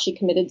everyone thought she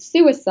committed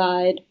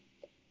suicide.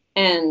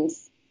 And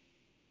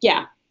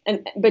yeah,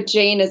 but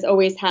Jane has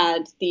always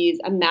had these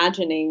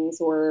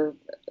imaginings or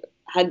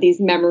had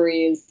these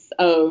memories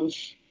of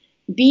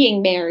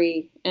being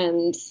Mary,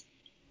 and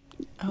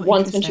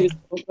once when she was a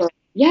little girl.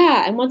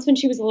 Yeah, and once when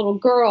she was a little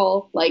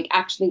girl, like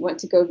actually went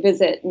to go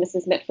visit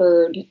Mrs.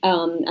 Mitford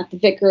at the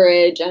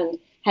vicarage and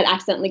had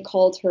accidentally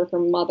called her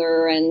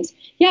mother. And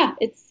yeah,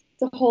 it's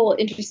a whole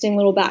interesting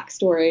little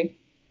backstory.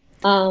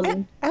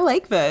 I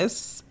like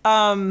this.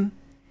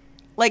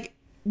 Like,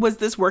 was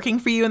this working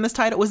for you in this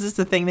title? Was this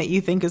the thing that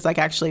you think is like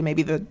actually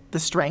maybe the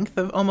strength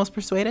of Almost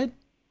Persuaded?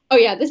 Oh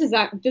yeah, this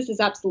is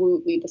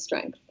absolutely the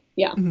strength.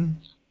 Yeah.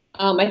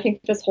 I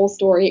think this whole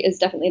story is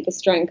definitely the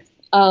strength.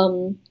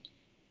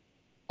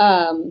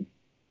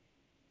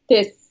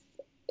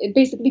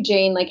 Basically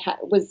Jane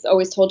was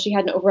always told she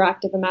had an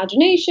overactive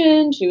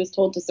imagination. She was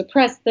told to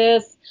suppress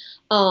this.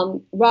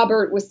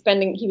 Robert was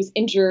he was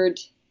injured,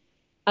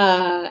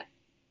 and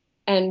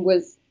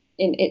was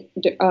in it,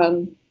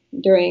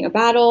 during a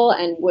battle,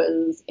 and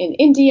was in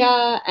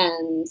India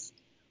and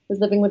was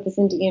living with this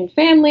Indian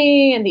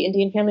family, and the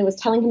Indian family was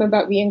telling him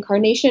about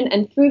reincarnation.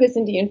 And through this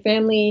Indian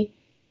family,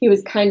 he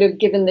was kind of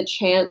given the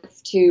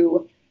chance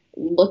to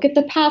look at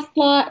the past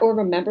life or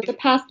remember the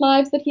past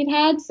lives that he'd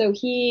had. So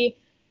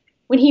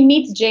when he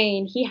meets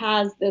Jane, he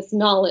has this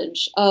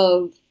knowledge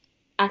of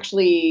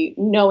actually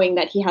knowing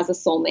that he has a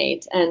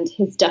soulmate and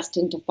is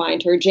destined to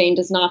find her. Jane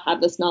does not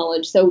have this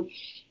knowledge. So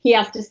he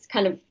has to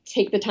kind of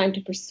take the time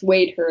to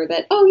persuade her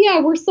that, oh yeah,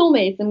 we're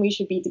soulmates and we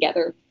should be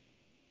together.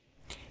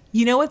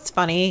 You know what's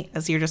funny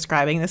as you're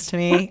describing this to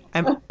me?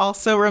 I'm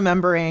also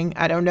remembering,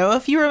 I don't know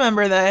if you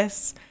remember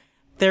this,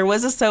 there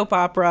was a soap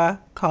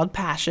opera called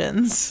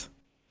Passions.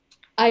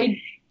 I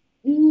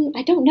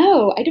don't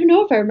know. I don't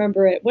know if I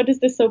remember it. What is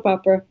this soap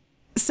opera?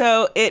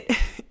 So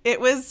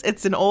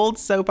it's an old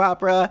soap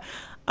opera.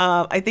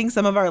 I think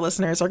some of our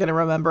listeners are going to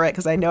remember it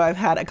because I know I've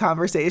had a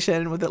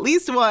conversation with at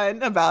least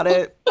one about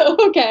it.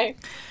 Okay.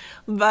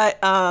 But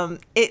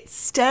it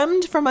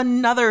stemmed from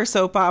another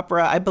soap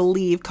opera, I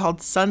believe,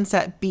 called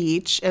Sunset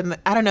Beach. And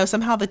I don't know,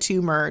 somehow the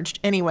two merged.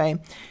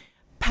 Anyway,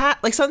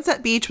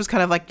 Sunset Beach was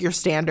kind of like your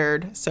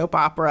standard soap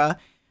opera.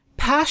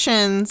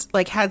 Passions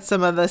had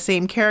some of the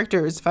same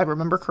characters, if I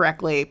remember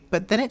correctly.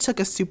 But then it took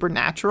a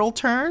supernatural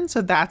turn.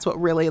 So that's what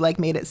really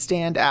made it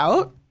stand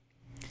out.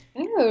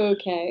 Oh,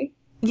 okay.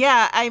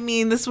 Yeah, I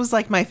mean, this was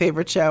my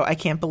favorite show. I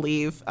can't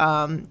believe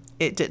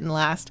it didn't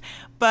last.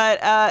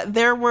 But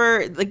there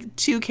were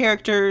two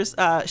characters,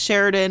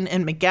 Sheridan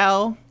and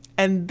Miguel,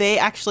 and they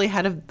actually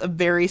had a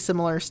very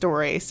similar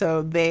story.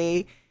 So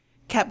they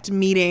kept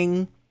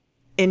meeting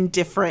in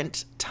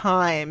different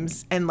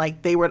times, and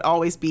they would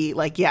always be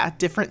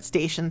different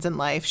stations in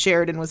life.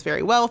 Sheridan was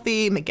very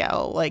wealthy.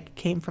 Miguel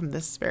came from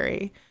this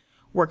very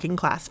working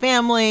class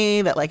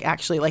family that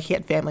actually he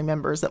had family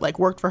members that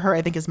worked for her.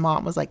 I think his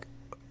mom was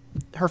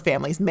her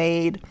family's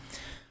maid.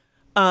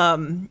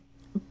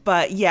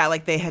 But yeah,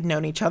 they had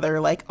known each other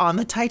on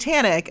the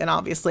Titanic, and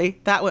obviously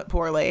that went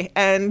poorly.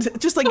 And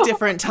just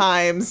different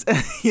times,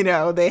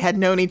 they had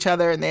known each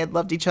other and they had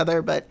loved each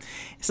other, but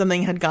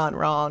something had gone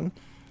wrong.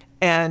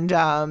 And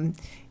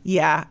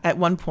yeah, at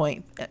one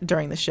point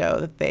during the show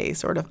that they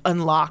sort of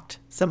unlocked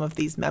some of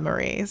these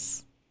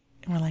memories.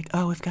 And we're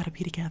oh, we've got to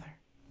be together.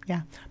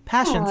 Yeah.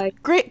 Passions.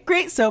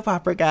 Great soap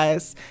opera,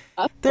 guys.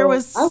 There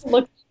was... I'll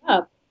look it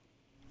up.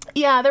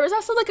 Yeah, there was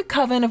also a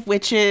coven of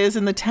witches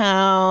in the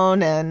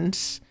town, and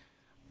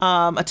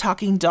a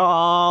talking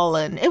doll,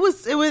 and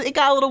it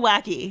got a little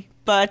wacky.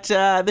 But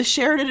the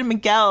Sheridan and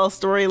Miguel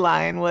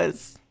storyline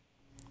was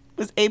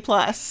A+.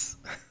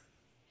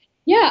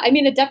 Yeah, I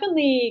mean, it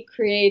definitely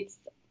creates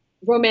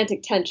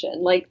romantic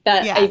tension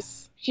that.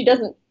 Yes. She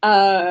doesn't.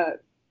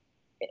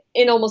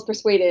 In Almost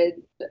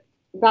Persuaded,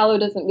 Vallow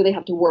doesn't really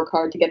have to work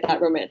hard to get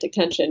that romantic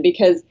tension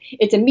because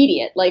it's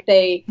immediate.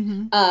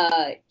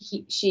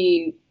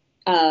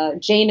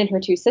 Jane and her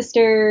two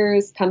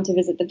sisters come to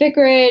visit the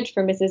vicarage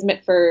for Mrs.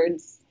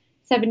 Mitford's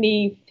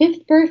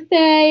 75th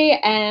birthday,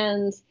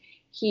 and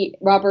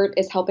Robert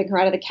is helping her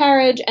out of the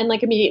carriage, and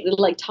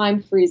immediately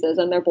time freezes,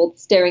 and they're both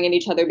staring at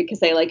each other because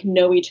they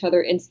know each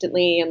other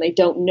instantly, and they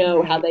don't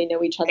know how they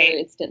know each other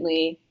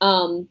instantly.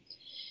 And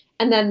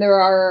then there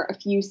are a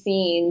few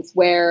scenes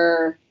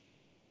where,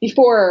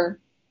 before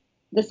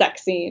the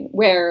sex scene,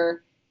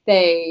 where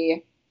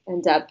they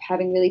end up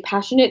having really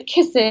passionate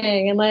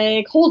kissing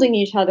and holding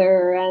each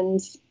other, and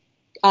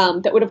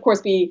that would of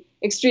course be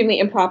extremely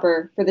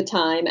improper for the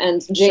time.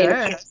 And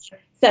Jane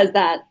says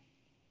that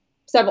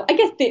several. I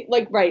guess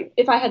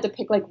if I had to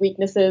pick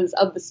weaknesses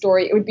of the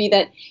story, it would be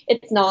that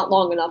it's not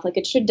long enough.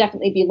 It should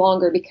definitely be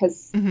longer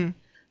because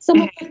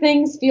some of the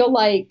things feel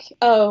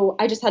oh,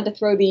 I just had to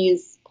throw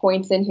these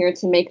points in here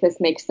to make this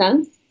make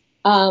sense.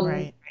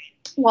 Right.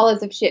 While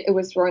as if it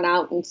was thrown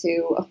out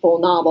into a full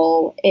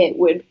novel, it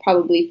would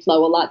probably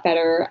flow a lot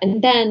better.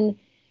 And then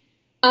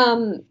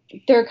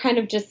they're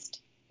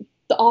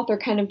the author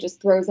kind of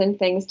just throws in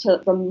things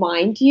to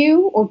remind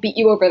you or beat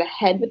you over the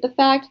head with the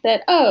fact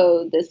that,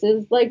 oh, this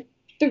is the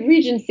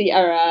Regency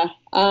era.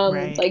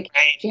 Right.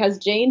 She has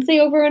Jane say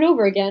over and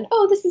over again,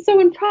 oh, this is so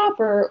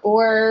improper.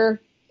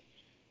 Or,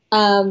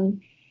 I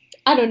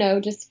don't know,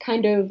 just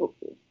kind of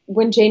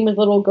when Jane was a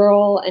little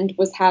girl and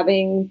was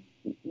having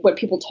what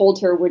people told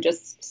her were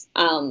just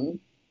kind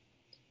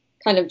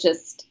of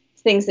just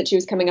things that she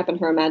was coming up in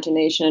her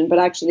imagination, but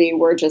actually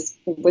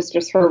was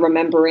just her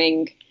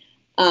remembering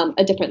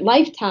a different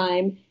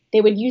lifetime.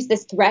 They would use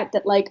this threat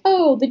that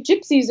oh, the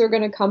gypsies are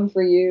going to come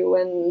for you,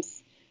 and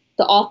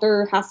the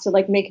author has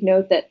to make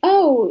note that,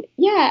 oh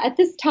yeah, at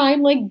this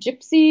time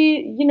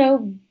gypsy,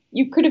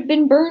 you could have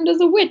been burned as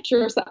a witch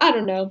or something. I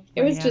don't know.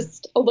 It was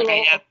just a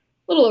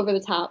little over the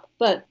top,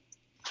 but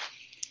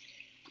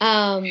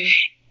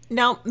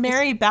Now,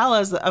 Mary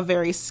Ballow's a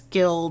very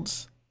skilled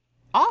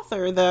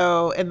author,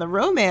 though, in the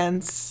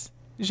romance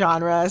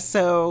genre.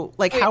 So,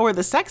 how are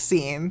the sex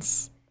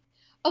scenes?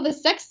 Oh, the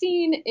sex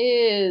scene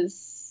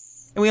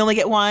is... And we only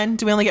get one?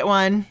 Do we only get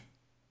one?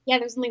 Yeah,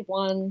 there's only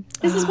one.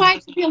 This is why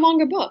it should be a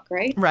longer book,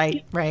 right?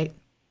 Right.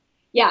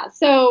 Yeah,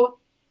 so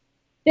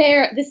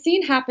the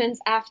scene happens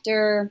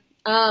after...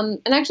 and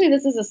actually,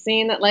 this is a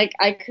scene that,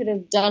 I could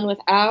have done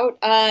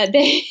without.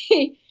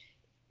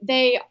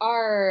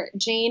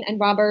 Jane and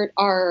Robert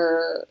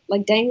are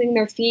dangling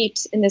their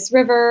feet in this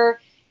river,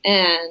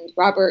 and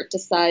Robert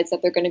decides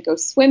that they're going to go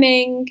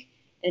swimming,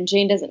 and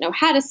Jane doesn't know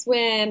how to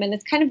swim, and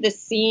it's kind of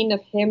this scene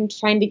of him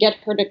trying to get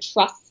her to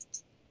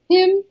trust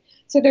him.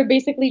 So they're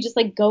basically just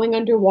like going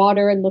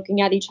underwater and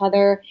looking at each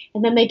other,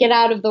 and then they get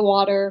out of the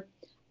water.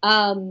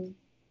 And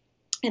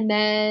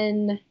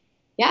then,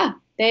 yeah,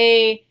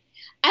 I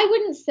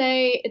wouldn't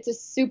say it's a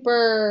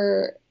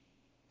super,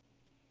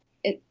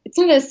 it's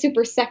not a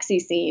super sexy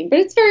scene, but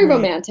it's very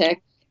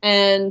romantic,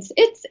 and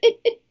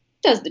it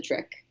does the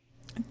trick.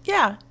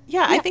 Yeah.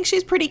 I think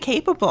she's pretty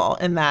capable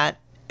in that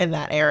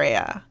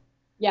area.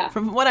 Yeah.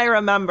 From what I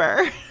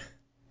remember.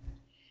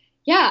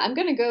 Yeah, I'm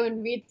gonna go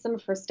and read some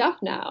of her stuff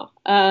now.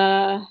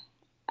 I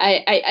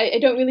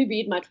don't really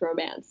read much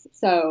romance,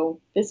 so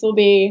this will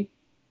be,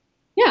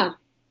 I'm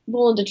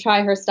willing to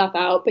try her stuff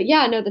out. But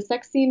yeah, no, the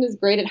sex scene is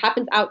great. It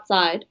happens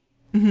outside.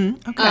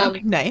 Mm-hmm.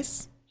 Okay,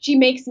 nice. She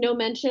makes no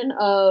mention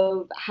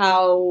of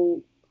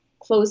how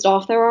closed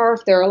off there are,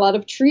 if there are a lot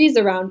of trees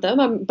around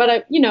them.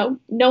 But no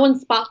one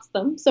spots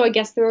them, so I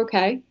guess they're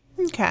okay.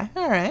 Okay,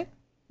 all right.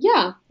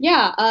 Yeah.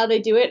 They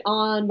do it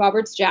on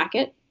Robert's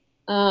jacket.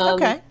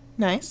 Okay,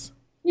 nice.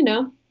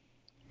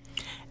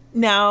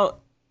 Now,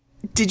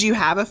 did you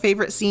have a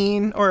favorite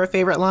scene or a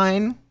favorite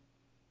line?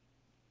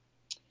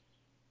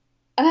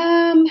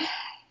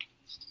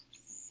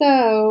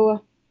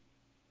 So,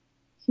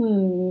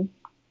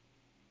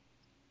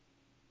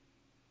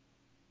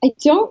 I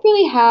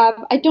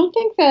don't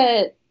think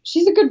that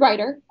she's a good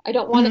writer. I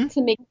don't want it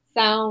to make it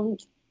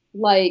sound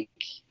like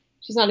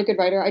she's not a good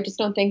writer. I just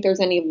don't think there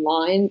were any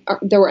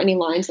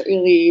lines that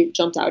really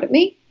jumped out at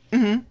me.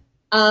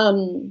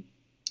 Mm-hmm.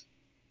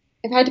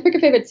 If I had to pick a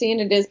favorite scene,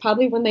 it is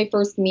probably when they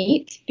first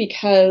meet,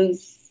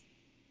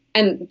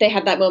 and they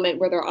have that moment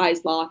where their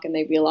eyes lock and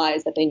they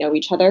realize that they know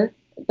each other,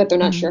 but they're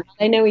not sure how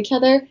they know each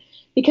other,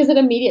 because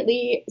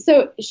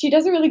so she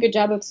does a really good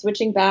job of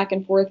switching back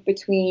and forth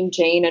between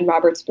Jane and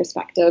Robert's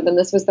perspective. And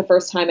this was the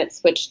first time it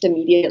switched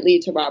immediately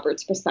to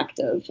Robert's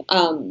perspective,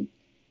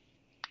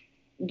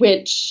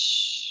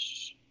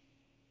 which,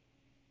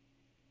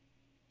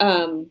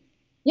 I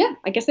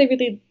guess I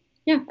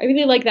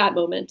really like that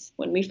moment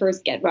when we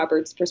first get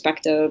Robert's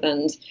perspective,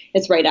 and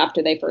it's right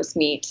after they first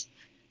meet.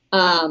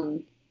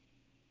 And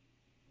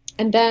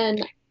then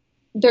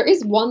there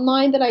is one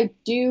line that I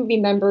do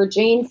remember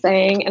Jane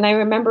saying, and I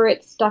remember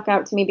it stuck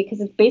out to me because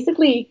it's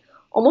basically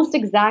almost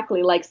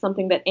exactly like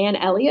something that Anne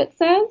Elliot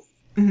says.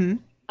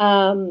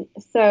 Mm-hmm.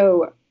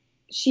 So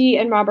she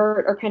and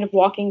Robert are kind of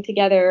walking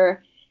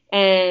together,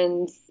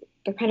 and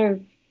they're kind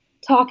of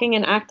talking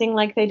and acting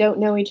like they don't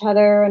know each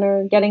other and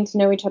are getting to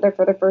know each other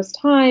for the first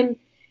time.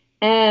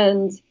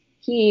 And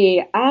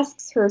he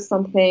asks her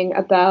something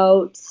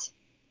about,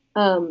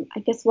 I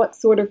guess, what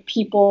sort of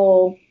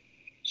people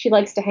she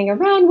likes to hang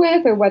around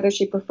with, or whether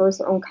she prefers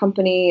her own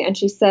company. And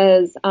she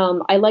says,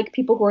 I like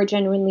people who are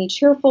genuinely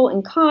cheerful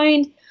and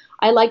kind.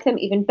 I like them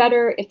even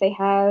better if they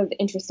have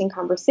interesting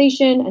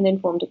conversation and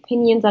informed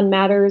opinions on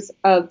matters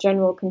of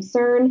general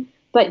concern.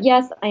 But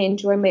yes, I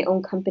enjoy my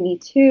own company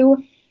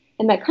too.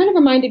 And that kind of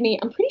reminded me,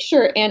 I'm pretty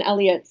sure Anne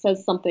Elliot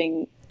says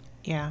something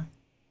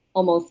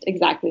almost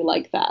exactly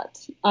like that.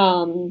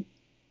 So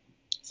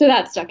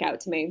that stuck out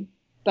to me,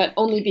 but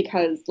only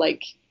because I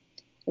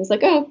was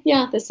like, oh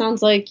yeah, this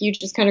sounds like you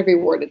just kind of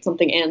reworded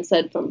something Anne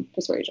said from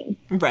Persuasion.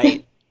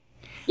 Right.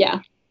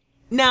 Yeah.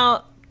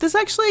 Now, this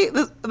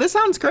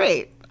sounds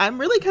great. I'm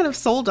really kind of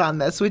sold on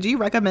this. Would you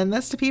recommend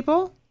this to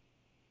people?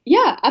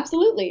 Yeah,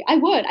 absolutely. I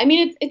would. I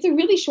mean, it's a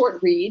really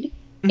short read.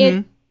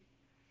 Mm-hmm.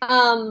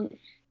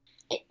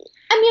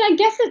 I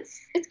guess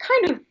it's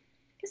kind of,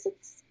 I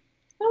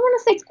don't want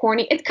to say it's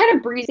corny. It's kind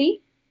of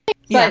breezy,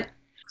 but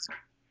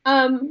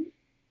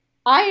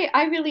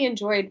I really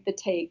enjoyed the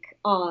take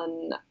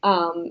on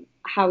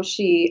how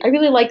I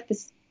really like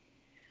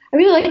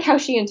how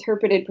she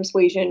interpreted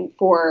Persuasion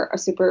for a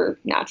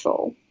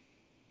supernatural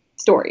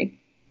story.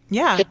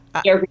 Yeah.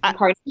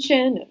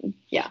 Reincarnation and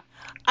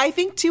I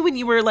think too, when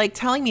you were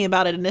telling me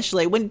about it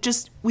initially, when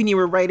you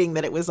were writing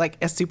that it was like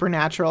a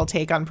supernatural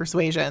take on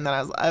Persuasion, then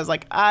I was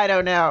like, I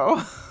don't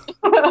know.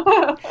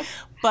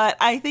 But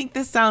I think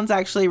this sounds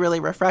actually really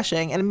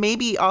refreshing. And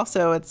maybe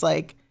also it's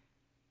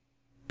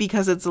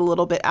because it's a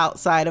little bit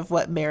outside of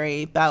what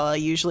Mary Bella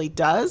usually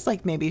does,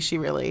 maybe she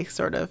really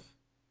sort of,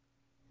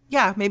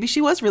 maybe she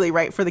was really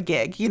right for the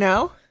gig, Yeah.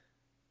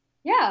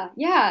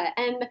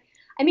 And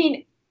I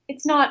mean,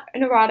 it's not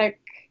an erotic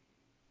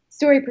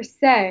story per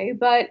se,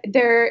 but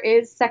there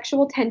is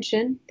sexual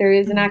tension. There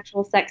is an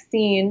actual sex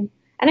scene.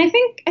 And I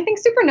think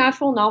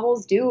supernatural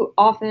novels do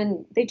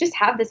often, they just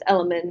have this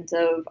element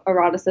of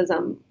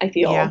eroticism, I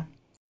feel. Yeah.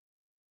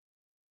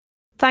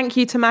 Thank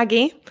you to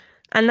Maggie.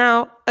 And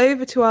now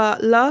over to our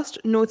last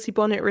Naughty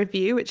Bonnet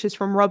review, which is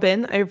from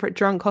Robin over at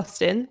Drunk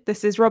Austin.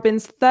 This is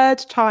Robin's third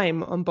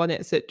time on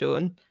Bonnets at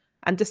Dawn.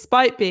 And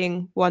despite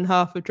being one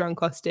half of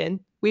Drunk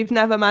Austin, we've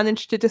never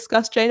managed to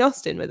discuss Jane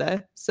Austen with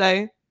her.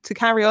 So to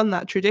carry on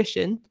that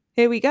tradition,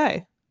 here we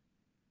go.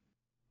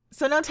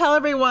 So now tell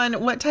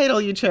everyone what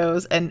title you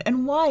chose and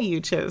why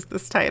you chose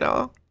this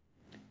title.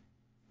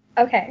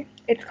 Okay,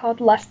 it's called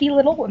Lusty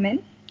Little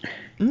Women.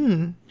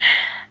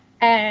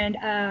 And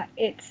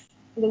it's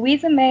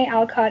Louisa May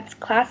Alcott's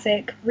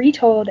classic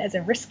retold as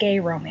a risque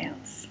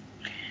romance.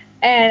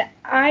 And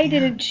I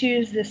didn't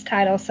choose this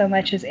title so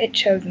much as it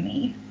chose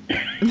me.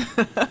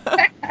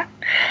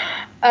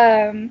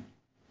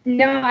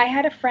 No, I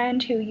had a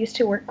friend who used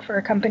to work for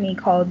a company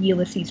called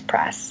Ulysses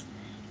Press,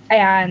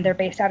 and they're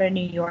based out of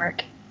New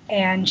York.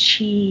 And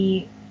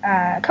she,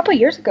 a couple of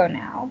years ago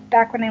now,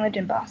 back when I lived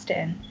in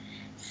Boston,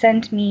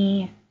 sent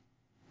me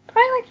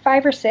probably like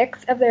 5 or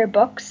 6 of their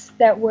books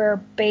that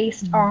were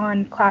based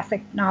on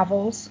classic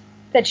novels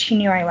that she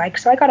knew I liked.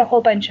 So I got a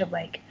whole bunch of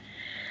like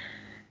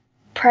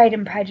Pride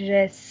and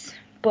Prejudice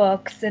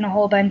books and a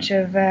whole bunch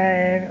of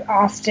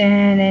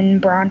Austen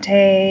and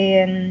Bronte,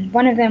 and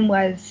one of them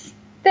was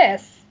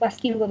this,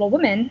 Lusty Little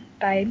Woman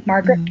by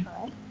Margaret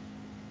Turrell.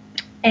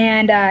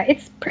 And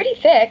it's pretty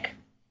thick.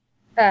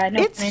 No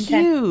it's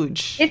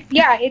huge.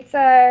 It's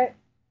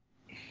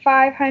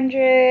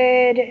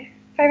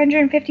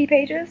 550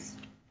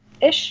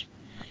 pages-ish.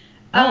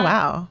 Oh,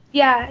 wow.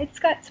 Yeah, it's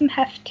got some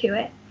heft to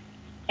it.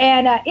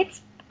 And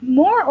it's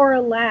more or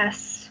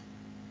less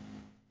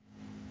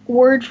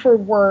word for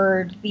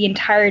word the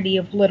entirety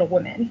of Little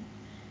Women.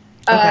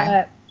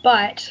 Okay.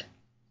 But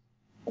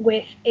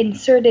with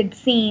inserted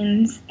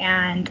scenes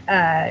and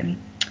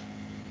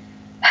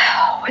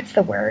what's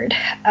the word?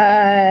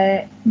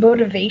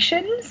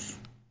 Motivations.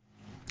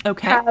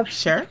 Okay. Have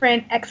sure.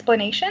 different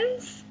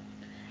explanations.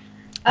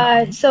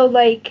 So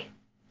like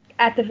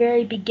at the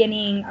very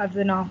beginning of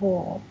the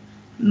novel,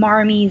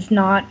 Marmee's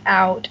not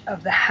out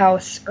of the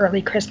house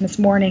early Christmas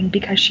morning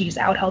because she's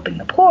out helping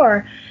the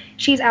poor.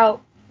 She's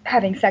out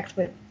having sex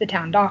with the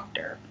town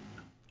doctor.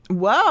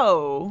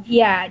 Whoa.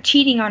 Yeah,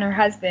 cheating on her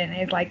husband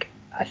is like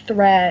a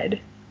thread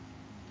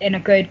in a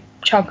good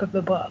chunk of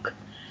the book.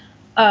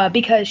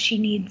 Because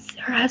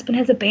her husband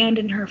has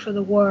abandoned her for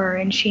the war,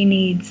 and she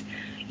needs,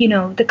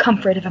 the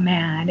comfort of a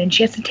man, and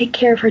she has to take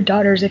care of her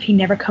daughters if he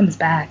never comes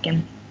back,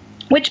 and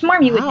which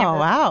Marmee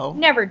would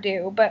never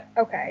do, but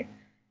okay.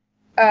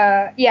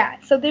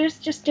 So there's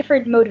just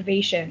different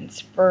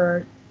motivations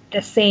for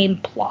the same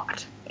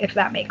plot, if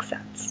that makes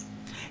sense.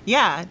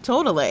 Yeah,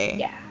 totally.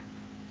 Yeah.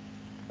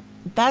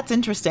 That's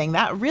interesting.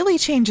 That really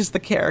changes the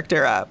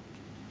character up.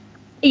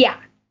 Yeah.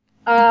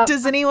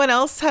 Does anyone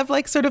else have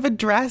like sort of a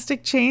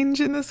drastic change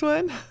in this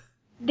one?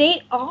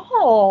 They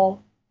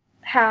all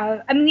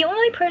have. I mean, the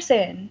only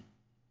person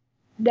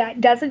that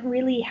doesn't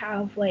really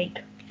have like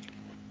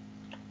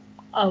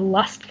a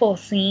lustful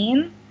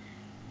scene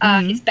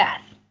is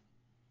Beth.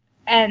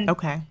 And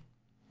okay.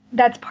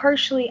 That's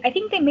partially, I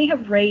think they may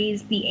have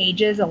raised the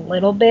ages a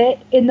little bit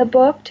in the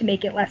book to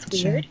make it less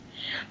weird. Sure.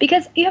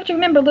 Because you have to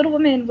remember, Little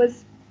Women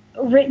was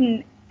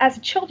written as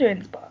a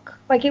children's book.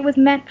 Like, it was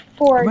meant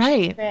for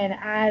children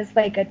as,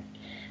 like, a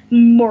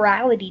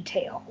morality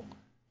tale.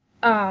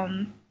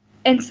 And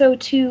so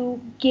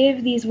to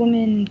give these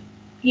women,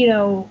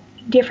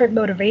 different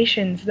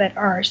motivations that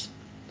are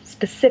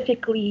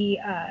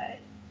specifically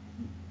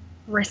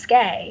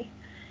risque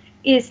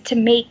is to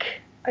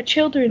make a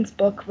children's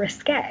book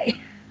risque.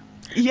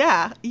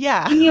 Yeah.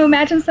 Can you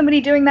imagine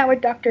somebody doing that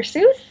with Dr.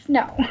 Seuss?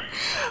 No.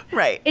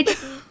 Right.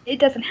 It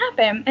doesn't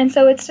happen. And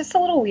so it's just a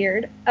little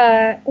weird.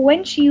 There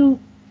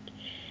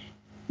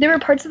were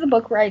parts of the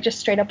book where I just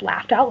straight up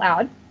laughed out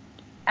loud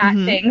at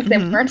things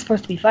that weren't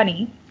supposed to be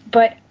funny.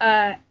 But,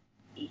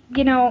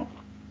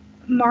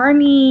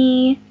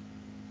 Marmee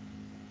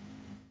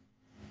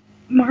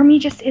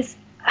just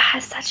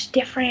has such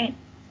different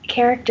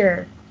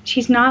character.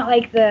 She's not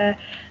like the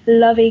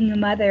loving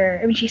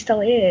mother. I mean, she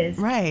still is.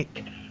 Right.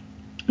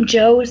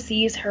 Jo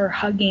sees her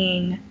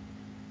hugging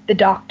the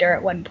doctor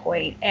at one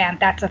point, and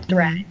that's a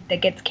thread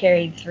that gets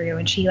carried through,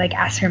 and she like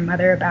asks her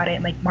mother about it,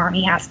 and like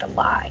Marmee has to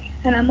lie.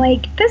 And I'm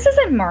like, this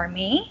isn't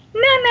Marmee.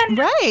 No.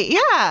 Right,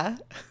 yeah.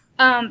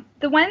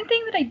 The one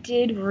thing that I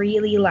did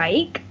really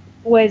like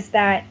was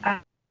that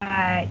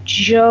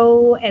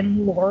Jo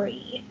and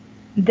Laurie,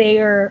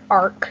 their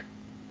arc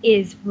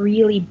is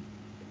really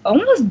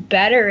almost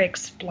better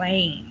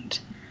explained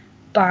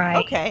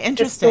by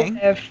interesting.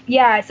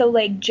 So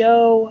like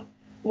Jo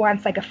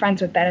wants like a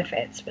friends with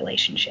benefits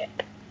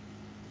relationship,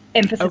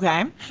 emphasis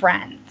on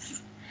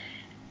friends,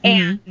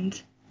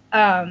 and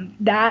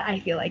that I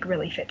feel like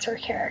really fits her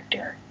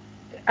character,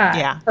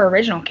 her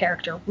original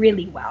character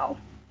really well.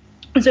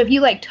 And so if you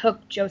like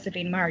took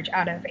Josephine March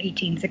out of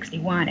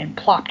 1861 and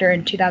plopped her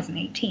in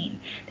 2018,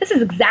 this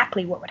is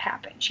exactly what would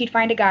happen. She'd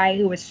find a guy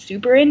who was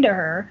super into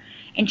her,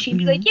 and she'd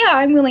be like, yeah,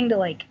 I'm willing to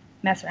like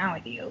mess around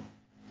with you,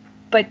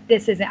 but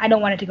this isn't, I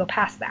don't want it to go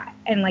past that.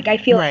 And like I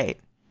feel like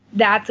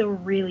that's a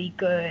really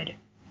good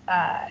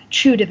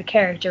true to the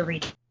character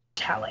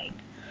retelling.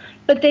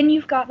 But then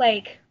you've got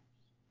like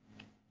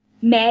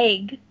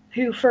Meg,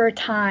 who for a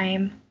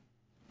time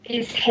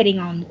is hitting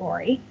on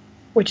Laurie,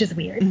 which is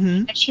weird,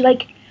 and she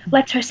like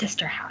lets her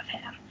sister have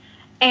him.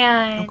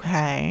 And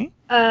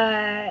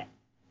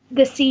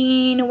the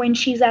scene when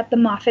she's at the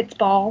Moffat's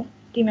ball,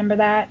 do you remember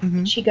that?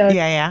 She goes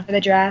for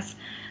the dress.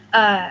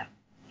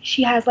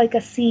 She has like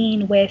a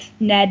scene with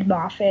Ned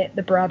Moffat,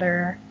 the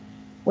brother,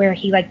 where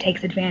he like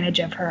takes advantage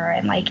of her,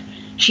 and like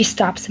she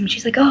stops him.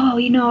 She's like, oh,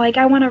 like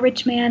I want a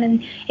rich man,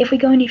 and if we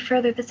go any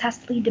further, this has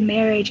to lead to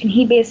marriage. And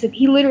he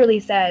literally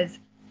says,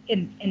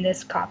 in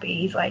this copy.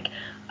 He's like,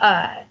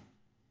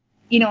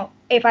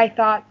 if I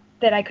thought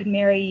that I could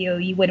marry you,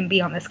 you wouldn't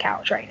be on this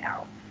couch right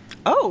now.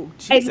 Oh,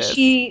 Jesus. And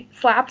she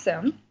slaps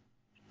him,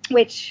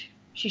 which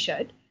she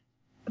should.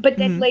 But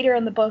then later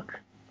in the book,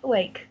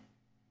 like,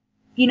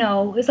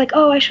 it's like,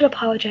 oh, I should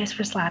apologize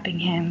for slapping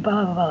him,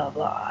 blah, blah, blah,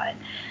 blah. And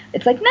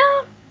it's like,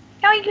 no,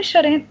 you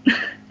shouldn't.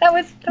 that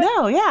was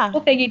the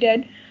whole thing you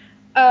did.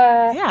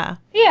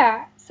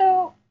 Yeah.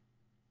 So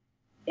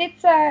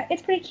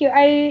it's pretty cute.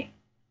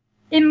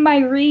 In my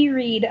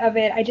reread of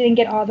it, I didn't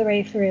get all the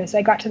way through, so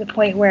I got to the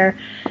point where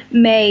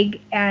Meg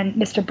and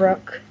Mr.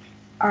 Brooke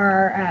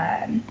are,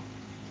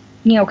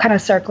 kind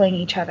of circling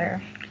each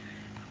other.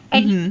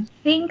 And you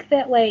think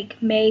that,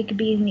 like, Meg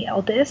being the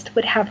eldest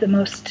would have the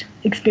most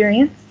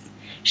experience.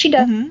 She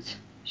doesn't.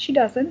 She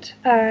doesn't.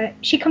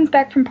 She comes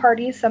back from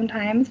parties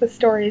sometimes with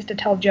stories to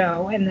tell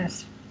Jo in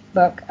this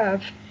book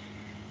of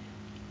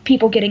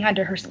people getting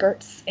under her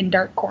skirts in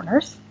dark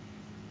corners.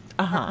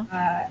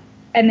 But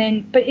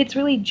it's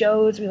really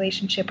Jo's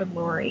relationship with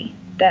Laurie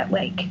that,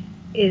 like,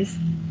 is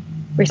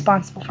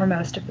responsible for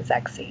most of the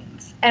sex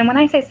scenes. And when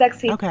I say sex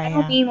scenes, I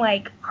don't mean,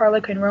 like,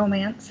 Harlequin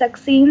romance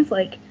sex scenes.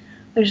 Like,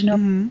 there's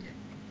no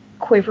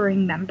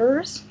quivering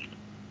members.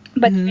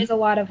 But there's a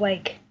lot of,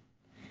 like,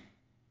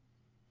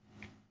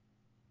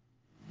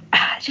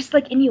 just,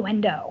 like,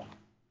 innuendo.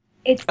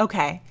 It's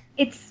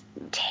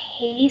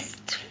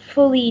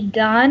tastefully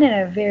done in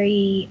a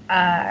very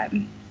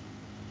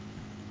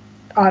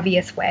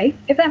obvious way,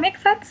 if that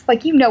makes sense.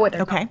 Like, what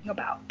they're talking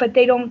about, but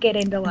they don't get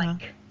into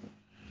like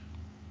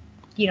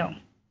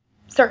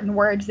certain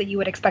words that you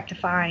would expect to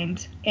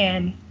find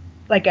in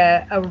like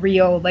a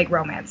real like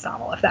romance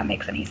novel, if that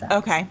makes any sense.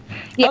 All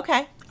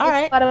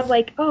right. A lot of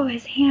like, oh,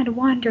 his hand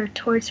wandered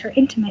towards her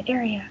intimate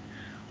area,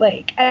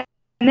 like, and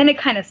then it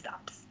kind of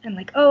stops, and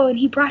like, oh, and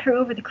he brought her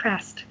over the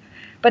crest,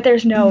 but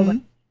there's no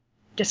like,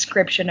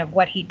 description of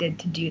what he did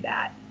to do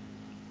that.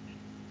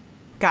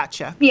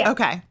 Gotcha. Yeah.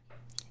 Okay.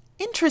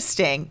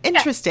 Interesting.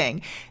 Yeah.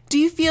 Do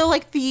you feel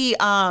like the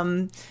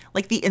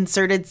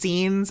inserted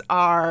scenes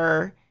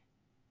are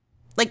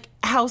like,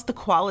 how's the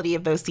quality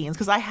of those scenes?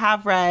 Because I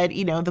have read,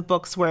 the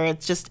books where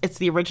it's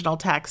the original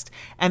text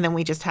and then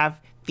we just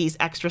have these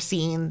extra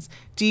scenes.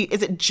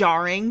 Is it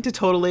jarring to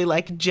totally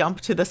like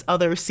jump to this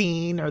other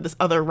scene or this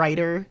other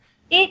writer?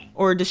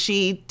 Or does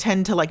she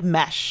tend to like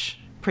mesh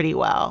pretty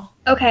well?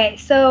 Okay,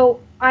 so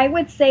I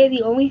would say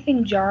the only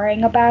thing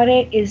jarring about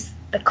it is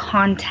the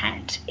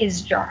content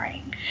is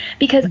jarring.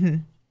 Because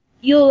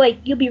you'll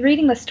be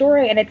reading the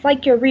story and it's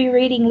like you're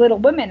rereading Little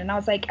Women, and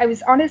I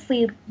was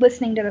honestly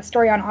listening to the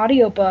story on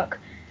audiobook,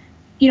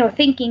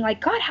 thinking like,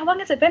 God, how long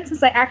has it been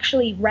since I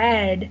actually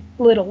read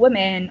Little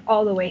Women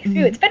all the way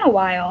through? It's been a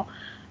while.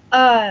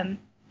 And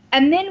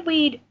then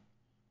we'd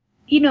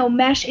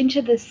mesh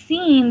into the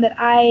scene that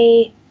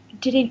I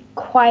didn't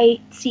quite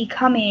see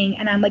coming,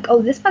 and I'm like,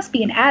 oh, this must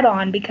be an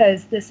add-on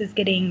because this is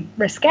getting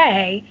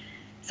risque,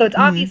 so it's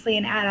obviously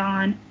an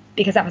add-on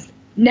because that was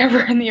never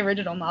in the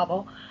original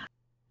novel.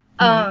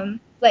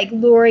 Like,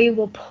 Laurie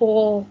will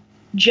pull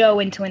Jo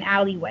into an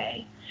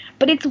alleyway,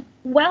 but it's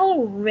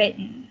well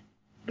written.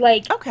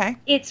 Like,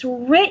 it's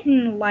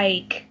written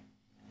like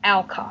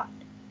Alcott,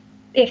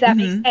 if that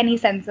makes any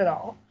sense at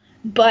all.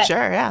 But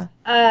sure, yeah.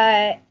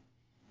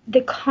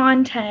 The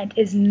content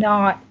is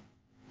not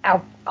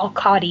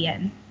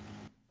Alcottian.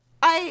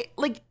 I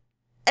like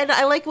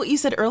what you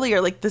said earlier.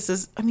 Like, this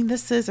is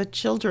a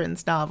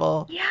children's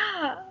novel.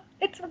 Yeah,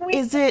 it's weird.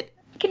 Is it?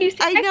 Can you see?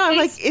 I know. I'm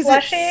like, is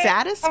it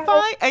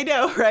satisfying? I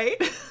know, right?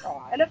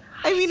 God.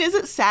 I mean, is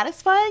it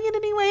satisfying in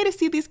any way to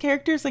see these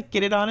characters like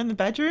get it on in the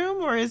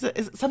bedroom, or is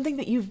it something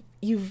that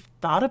you've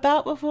thought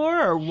about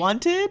before or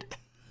wanted?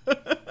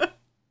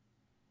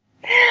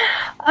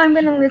 I'm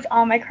gonna lose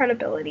all my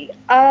credibility.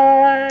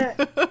 I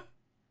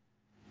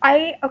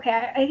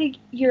think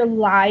you're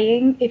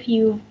lying if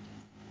you've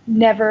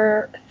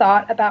never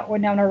thought about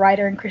Winona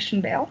Ryder and Christian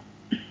Bale.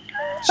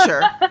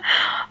 Sure.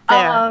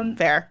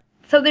 Fair.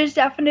 So there's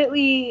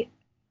definitely,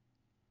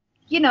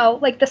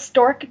 like, the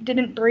stork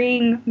didn't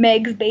bring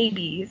Meg's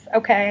babies,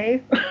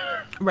 okay?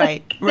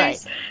 Right,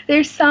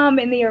 There's some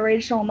in the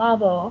original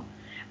novel.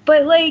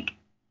 But, like,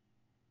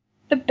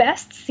 the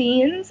best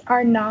scenes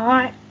are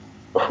not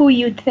who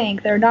you'd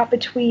think. They're not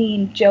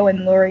between Jo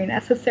and Laurie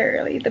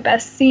necessarily. The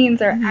best scenes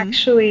are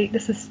actually,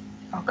 this is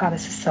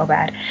so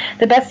bad.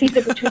 The best scenes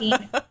are between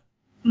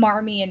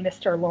Marmee and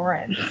Mr.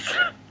 Lawrence.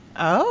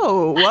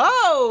 Oh,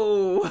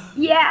 whoa.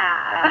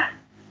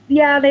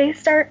 Yeah, they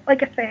start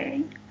like a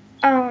thing.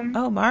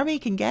 Marmee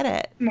can get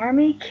it.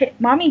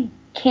 Marmee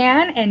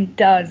can and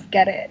does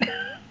get it.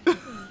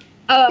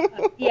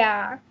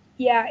 Yeah,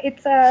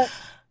 it's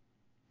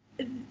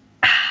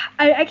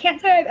I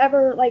can't say I've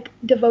ever like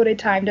devoted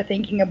time to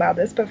thinking about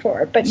this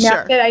before, but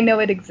now that I know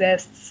it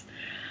exists,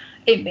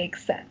 it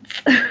makes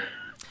sense.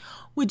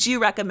 Would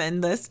you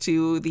recommend this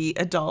to the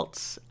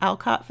adult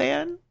Alcott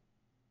fan?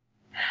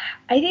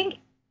 I think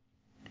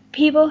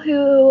people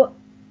who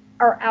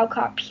are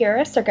Alcott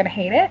purists are going to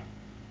hate it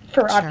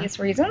for obvious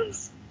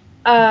reasons.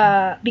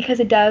 because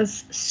it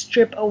does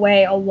strip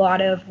away a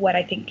lot of what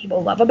I think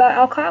people love about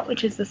Alcott,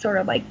 which is the sort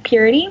of like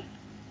purity.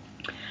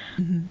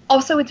 Mm-hmm.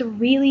 Also, it's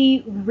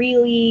really,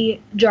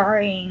 really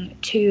jarring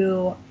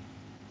to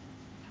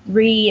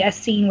read a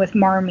scene with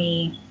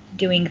Marmee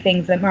doing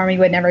things that Marmee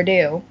would never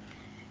do.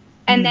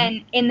 And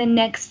then in the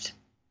next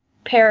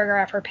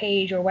paragraph or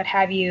page or what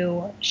have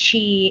you,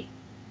 she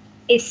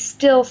is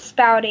still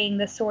spouting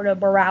the sort of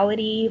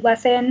morality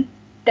lesson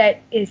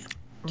that is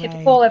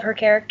typical of her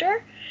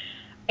character.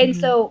 And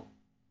so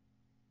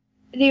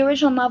the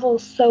original novel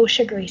is so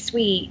sugary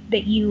sweet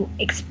that you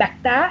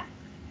expect that.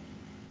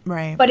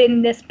 Right. But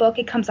in this book,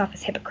 it comes off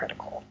as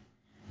hypocritical.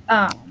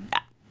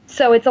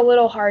 So it's a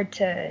little hard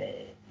to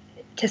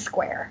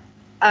square.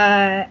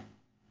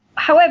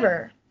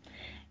 However,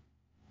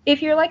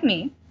 if you're like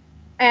me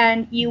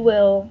and you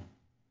will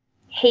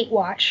hate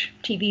watch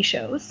TV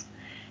shows,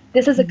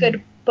 this is a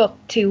good book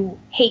to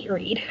hate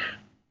read.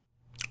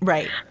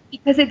 Right.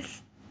 Because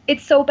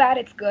it's so bad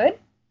it's good.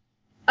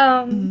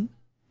 And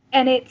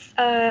it's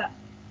I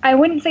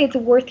wouldn't say it's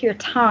worth your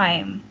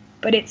time,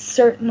 but it's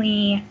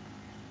certainly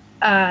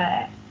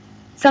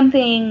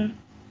something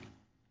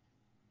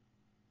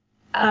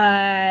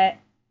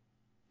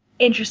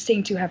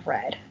interesting to have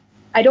read.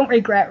 I don't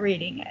regret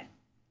reading it.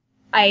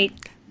 I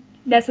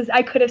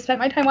could have spent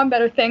my time on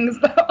better things,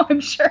 though, I'm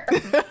sure.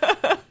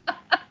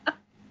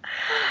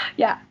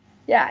 Yeah,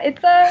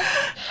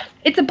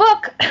 it's a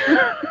book.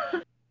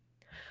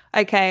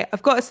 Okay,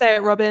 I've got to say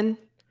it, Robin.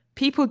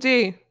 People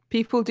do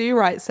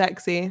write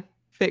sexy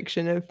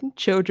fiction of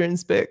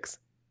children's books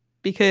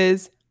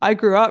because I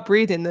grew up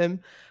reading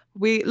them.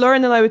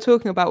 Lauren and I were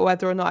talking about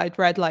whether or not I'd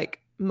read like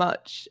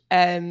much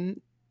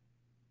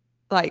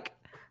like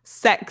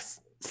sex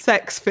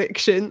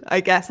fiction, I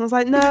guess. And I was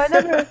like, no,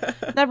 I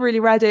never really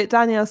read it.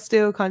 Danielle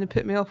Steele kind of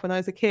put me off when I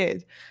was a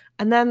kid.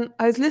 And then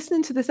I was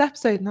listening to this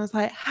episode and I was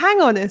like,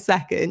 hang on a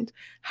second.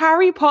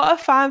 Harry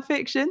Potter fan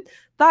fiction?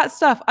 That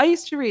stuff. I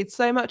used to read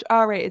so much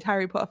R-rated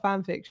Harry Potter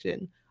fan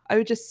fiction. I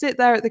would just sit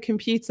there at the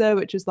computer,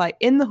 which was like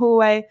in the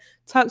hallway,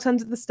 tucked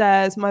under the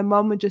stairs. My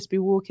mum would just be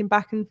walking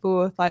back and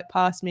forth, like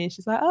past me. And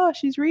she's like, oh,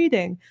 she's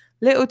reading.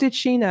 Little did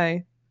she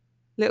know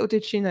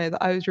that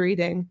I was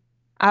reading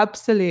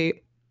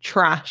absolute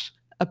trash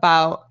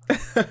about,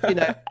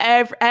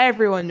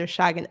 everyone was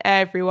shagging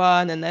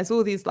everyone. And there's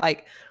all these,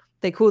 like,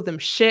 they call them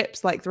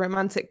ships, like the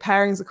romantic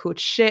pairings are called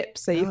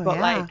ships. So you've got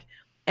like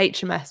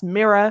HMS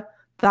Mirror.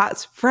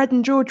 That's Fred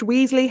and George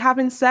Weasley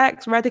having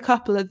sex. Read a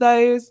couple of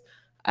those.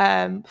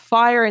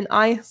 Fire and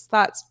Ice,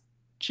 that's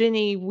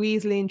Ginny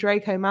Weasley and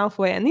Draco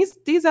Malfoy, and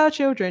these are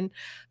children.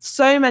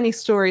 So many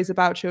stories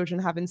about children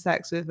having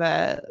sex with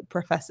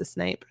Professor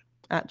Snape,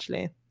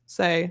 actually.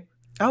 So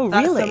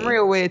that's some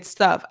real weird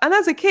stuff. And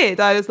as a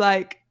kid, I was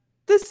like,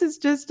 this is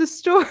just a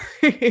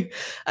story.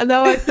 And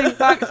now I think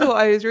back to what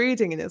I was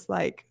reading, and it's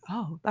like,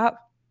 oh, that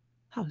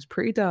was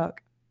pretty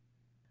dark.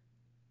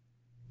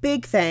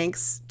 Big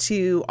thanks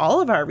to all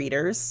of our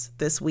readers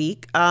this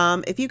week.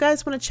 If you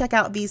guys want to check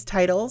out these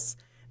titles,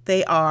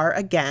 they are,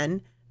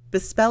 again,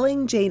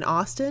 Bespelling Jane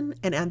Austen,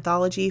 an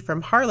anthology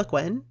from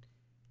Harlequin,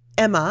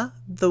 Emma,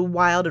 the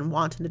Wild and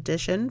Wanton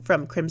edition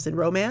from Crimson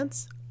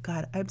Romance.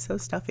 God, I'm so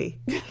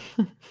stuffy.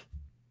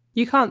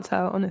 You can't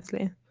tell,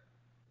 honestly.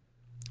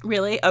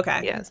 Really?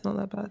 Okay. Yeah, it's not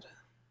that bad.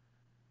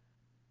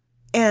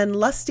 And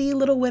Lusty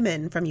Little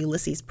Women from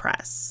Ulysses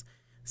Press.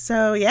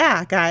 So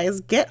yeah,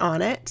 guys, get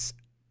on it.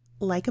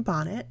 Like a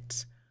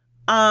bonnet.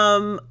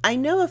 I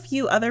know a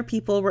few other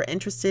people were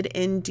interested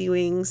in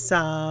doing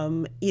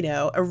some,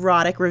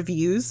 erotic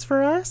reviews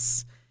for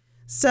us.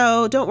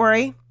 So don't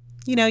worry.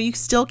 You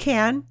still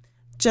can.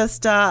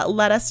 Just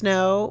let us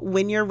know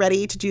when you're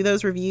ready to do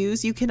those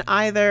reviews. You can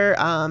either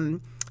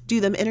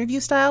do them interview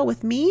style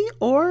with me,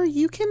 or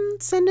you can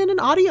send in an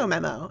audio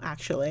memo,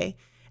 actually,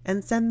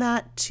 and send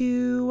that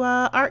to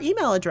our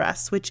email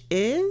address, which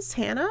is,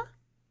 Hannah?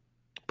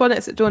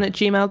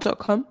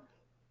 bonnetsatdawn@gmail.com.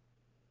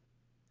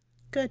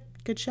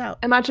 Good shout.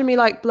 Imagine me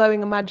like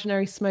blowing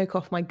imaginary smoke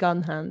off my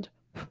gun hand.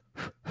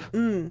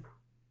 Because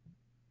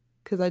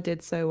I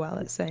did so well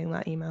at saying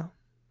that email.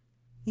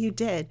 You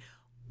did.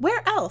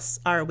 Where else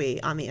are we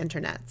on the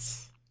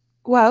internets?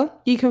 Well,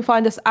 you can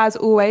find us as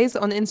always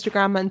on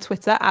Instagram and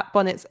Twitter at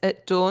Bonnets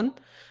at Dawn.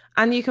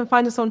 And you can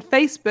find us on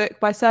Facebook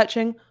by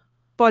searching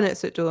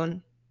Bonnets at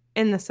Dawn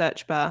in the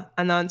search bar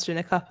and answering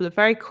a couple of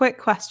very quick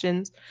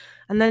questions.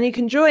 And then you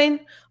can join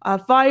our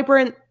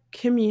vibrant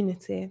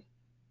community.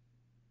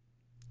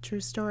 True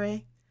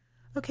story.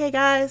 Okay,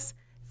 guys,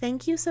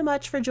 thank you so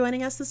much for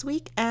joining us this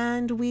week,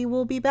 and we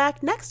will be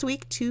back next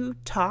week to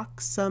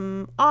talk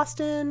some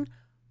Austen,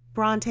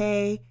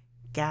 Bronte,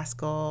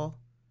 Gaskell,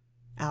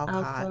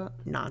 Alcott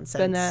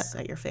nonsense Burnett.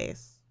 At your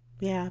face.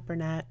 Yeah,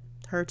 Burnett.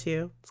 Her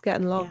too. It's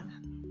getting long.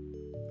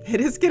 Yeah.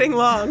 It is getting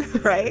long,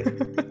 right?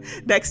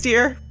 Next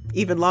year,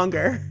 even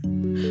longer.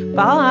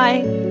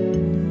 Bye.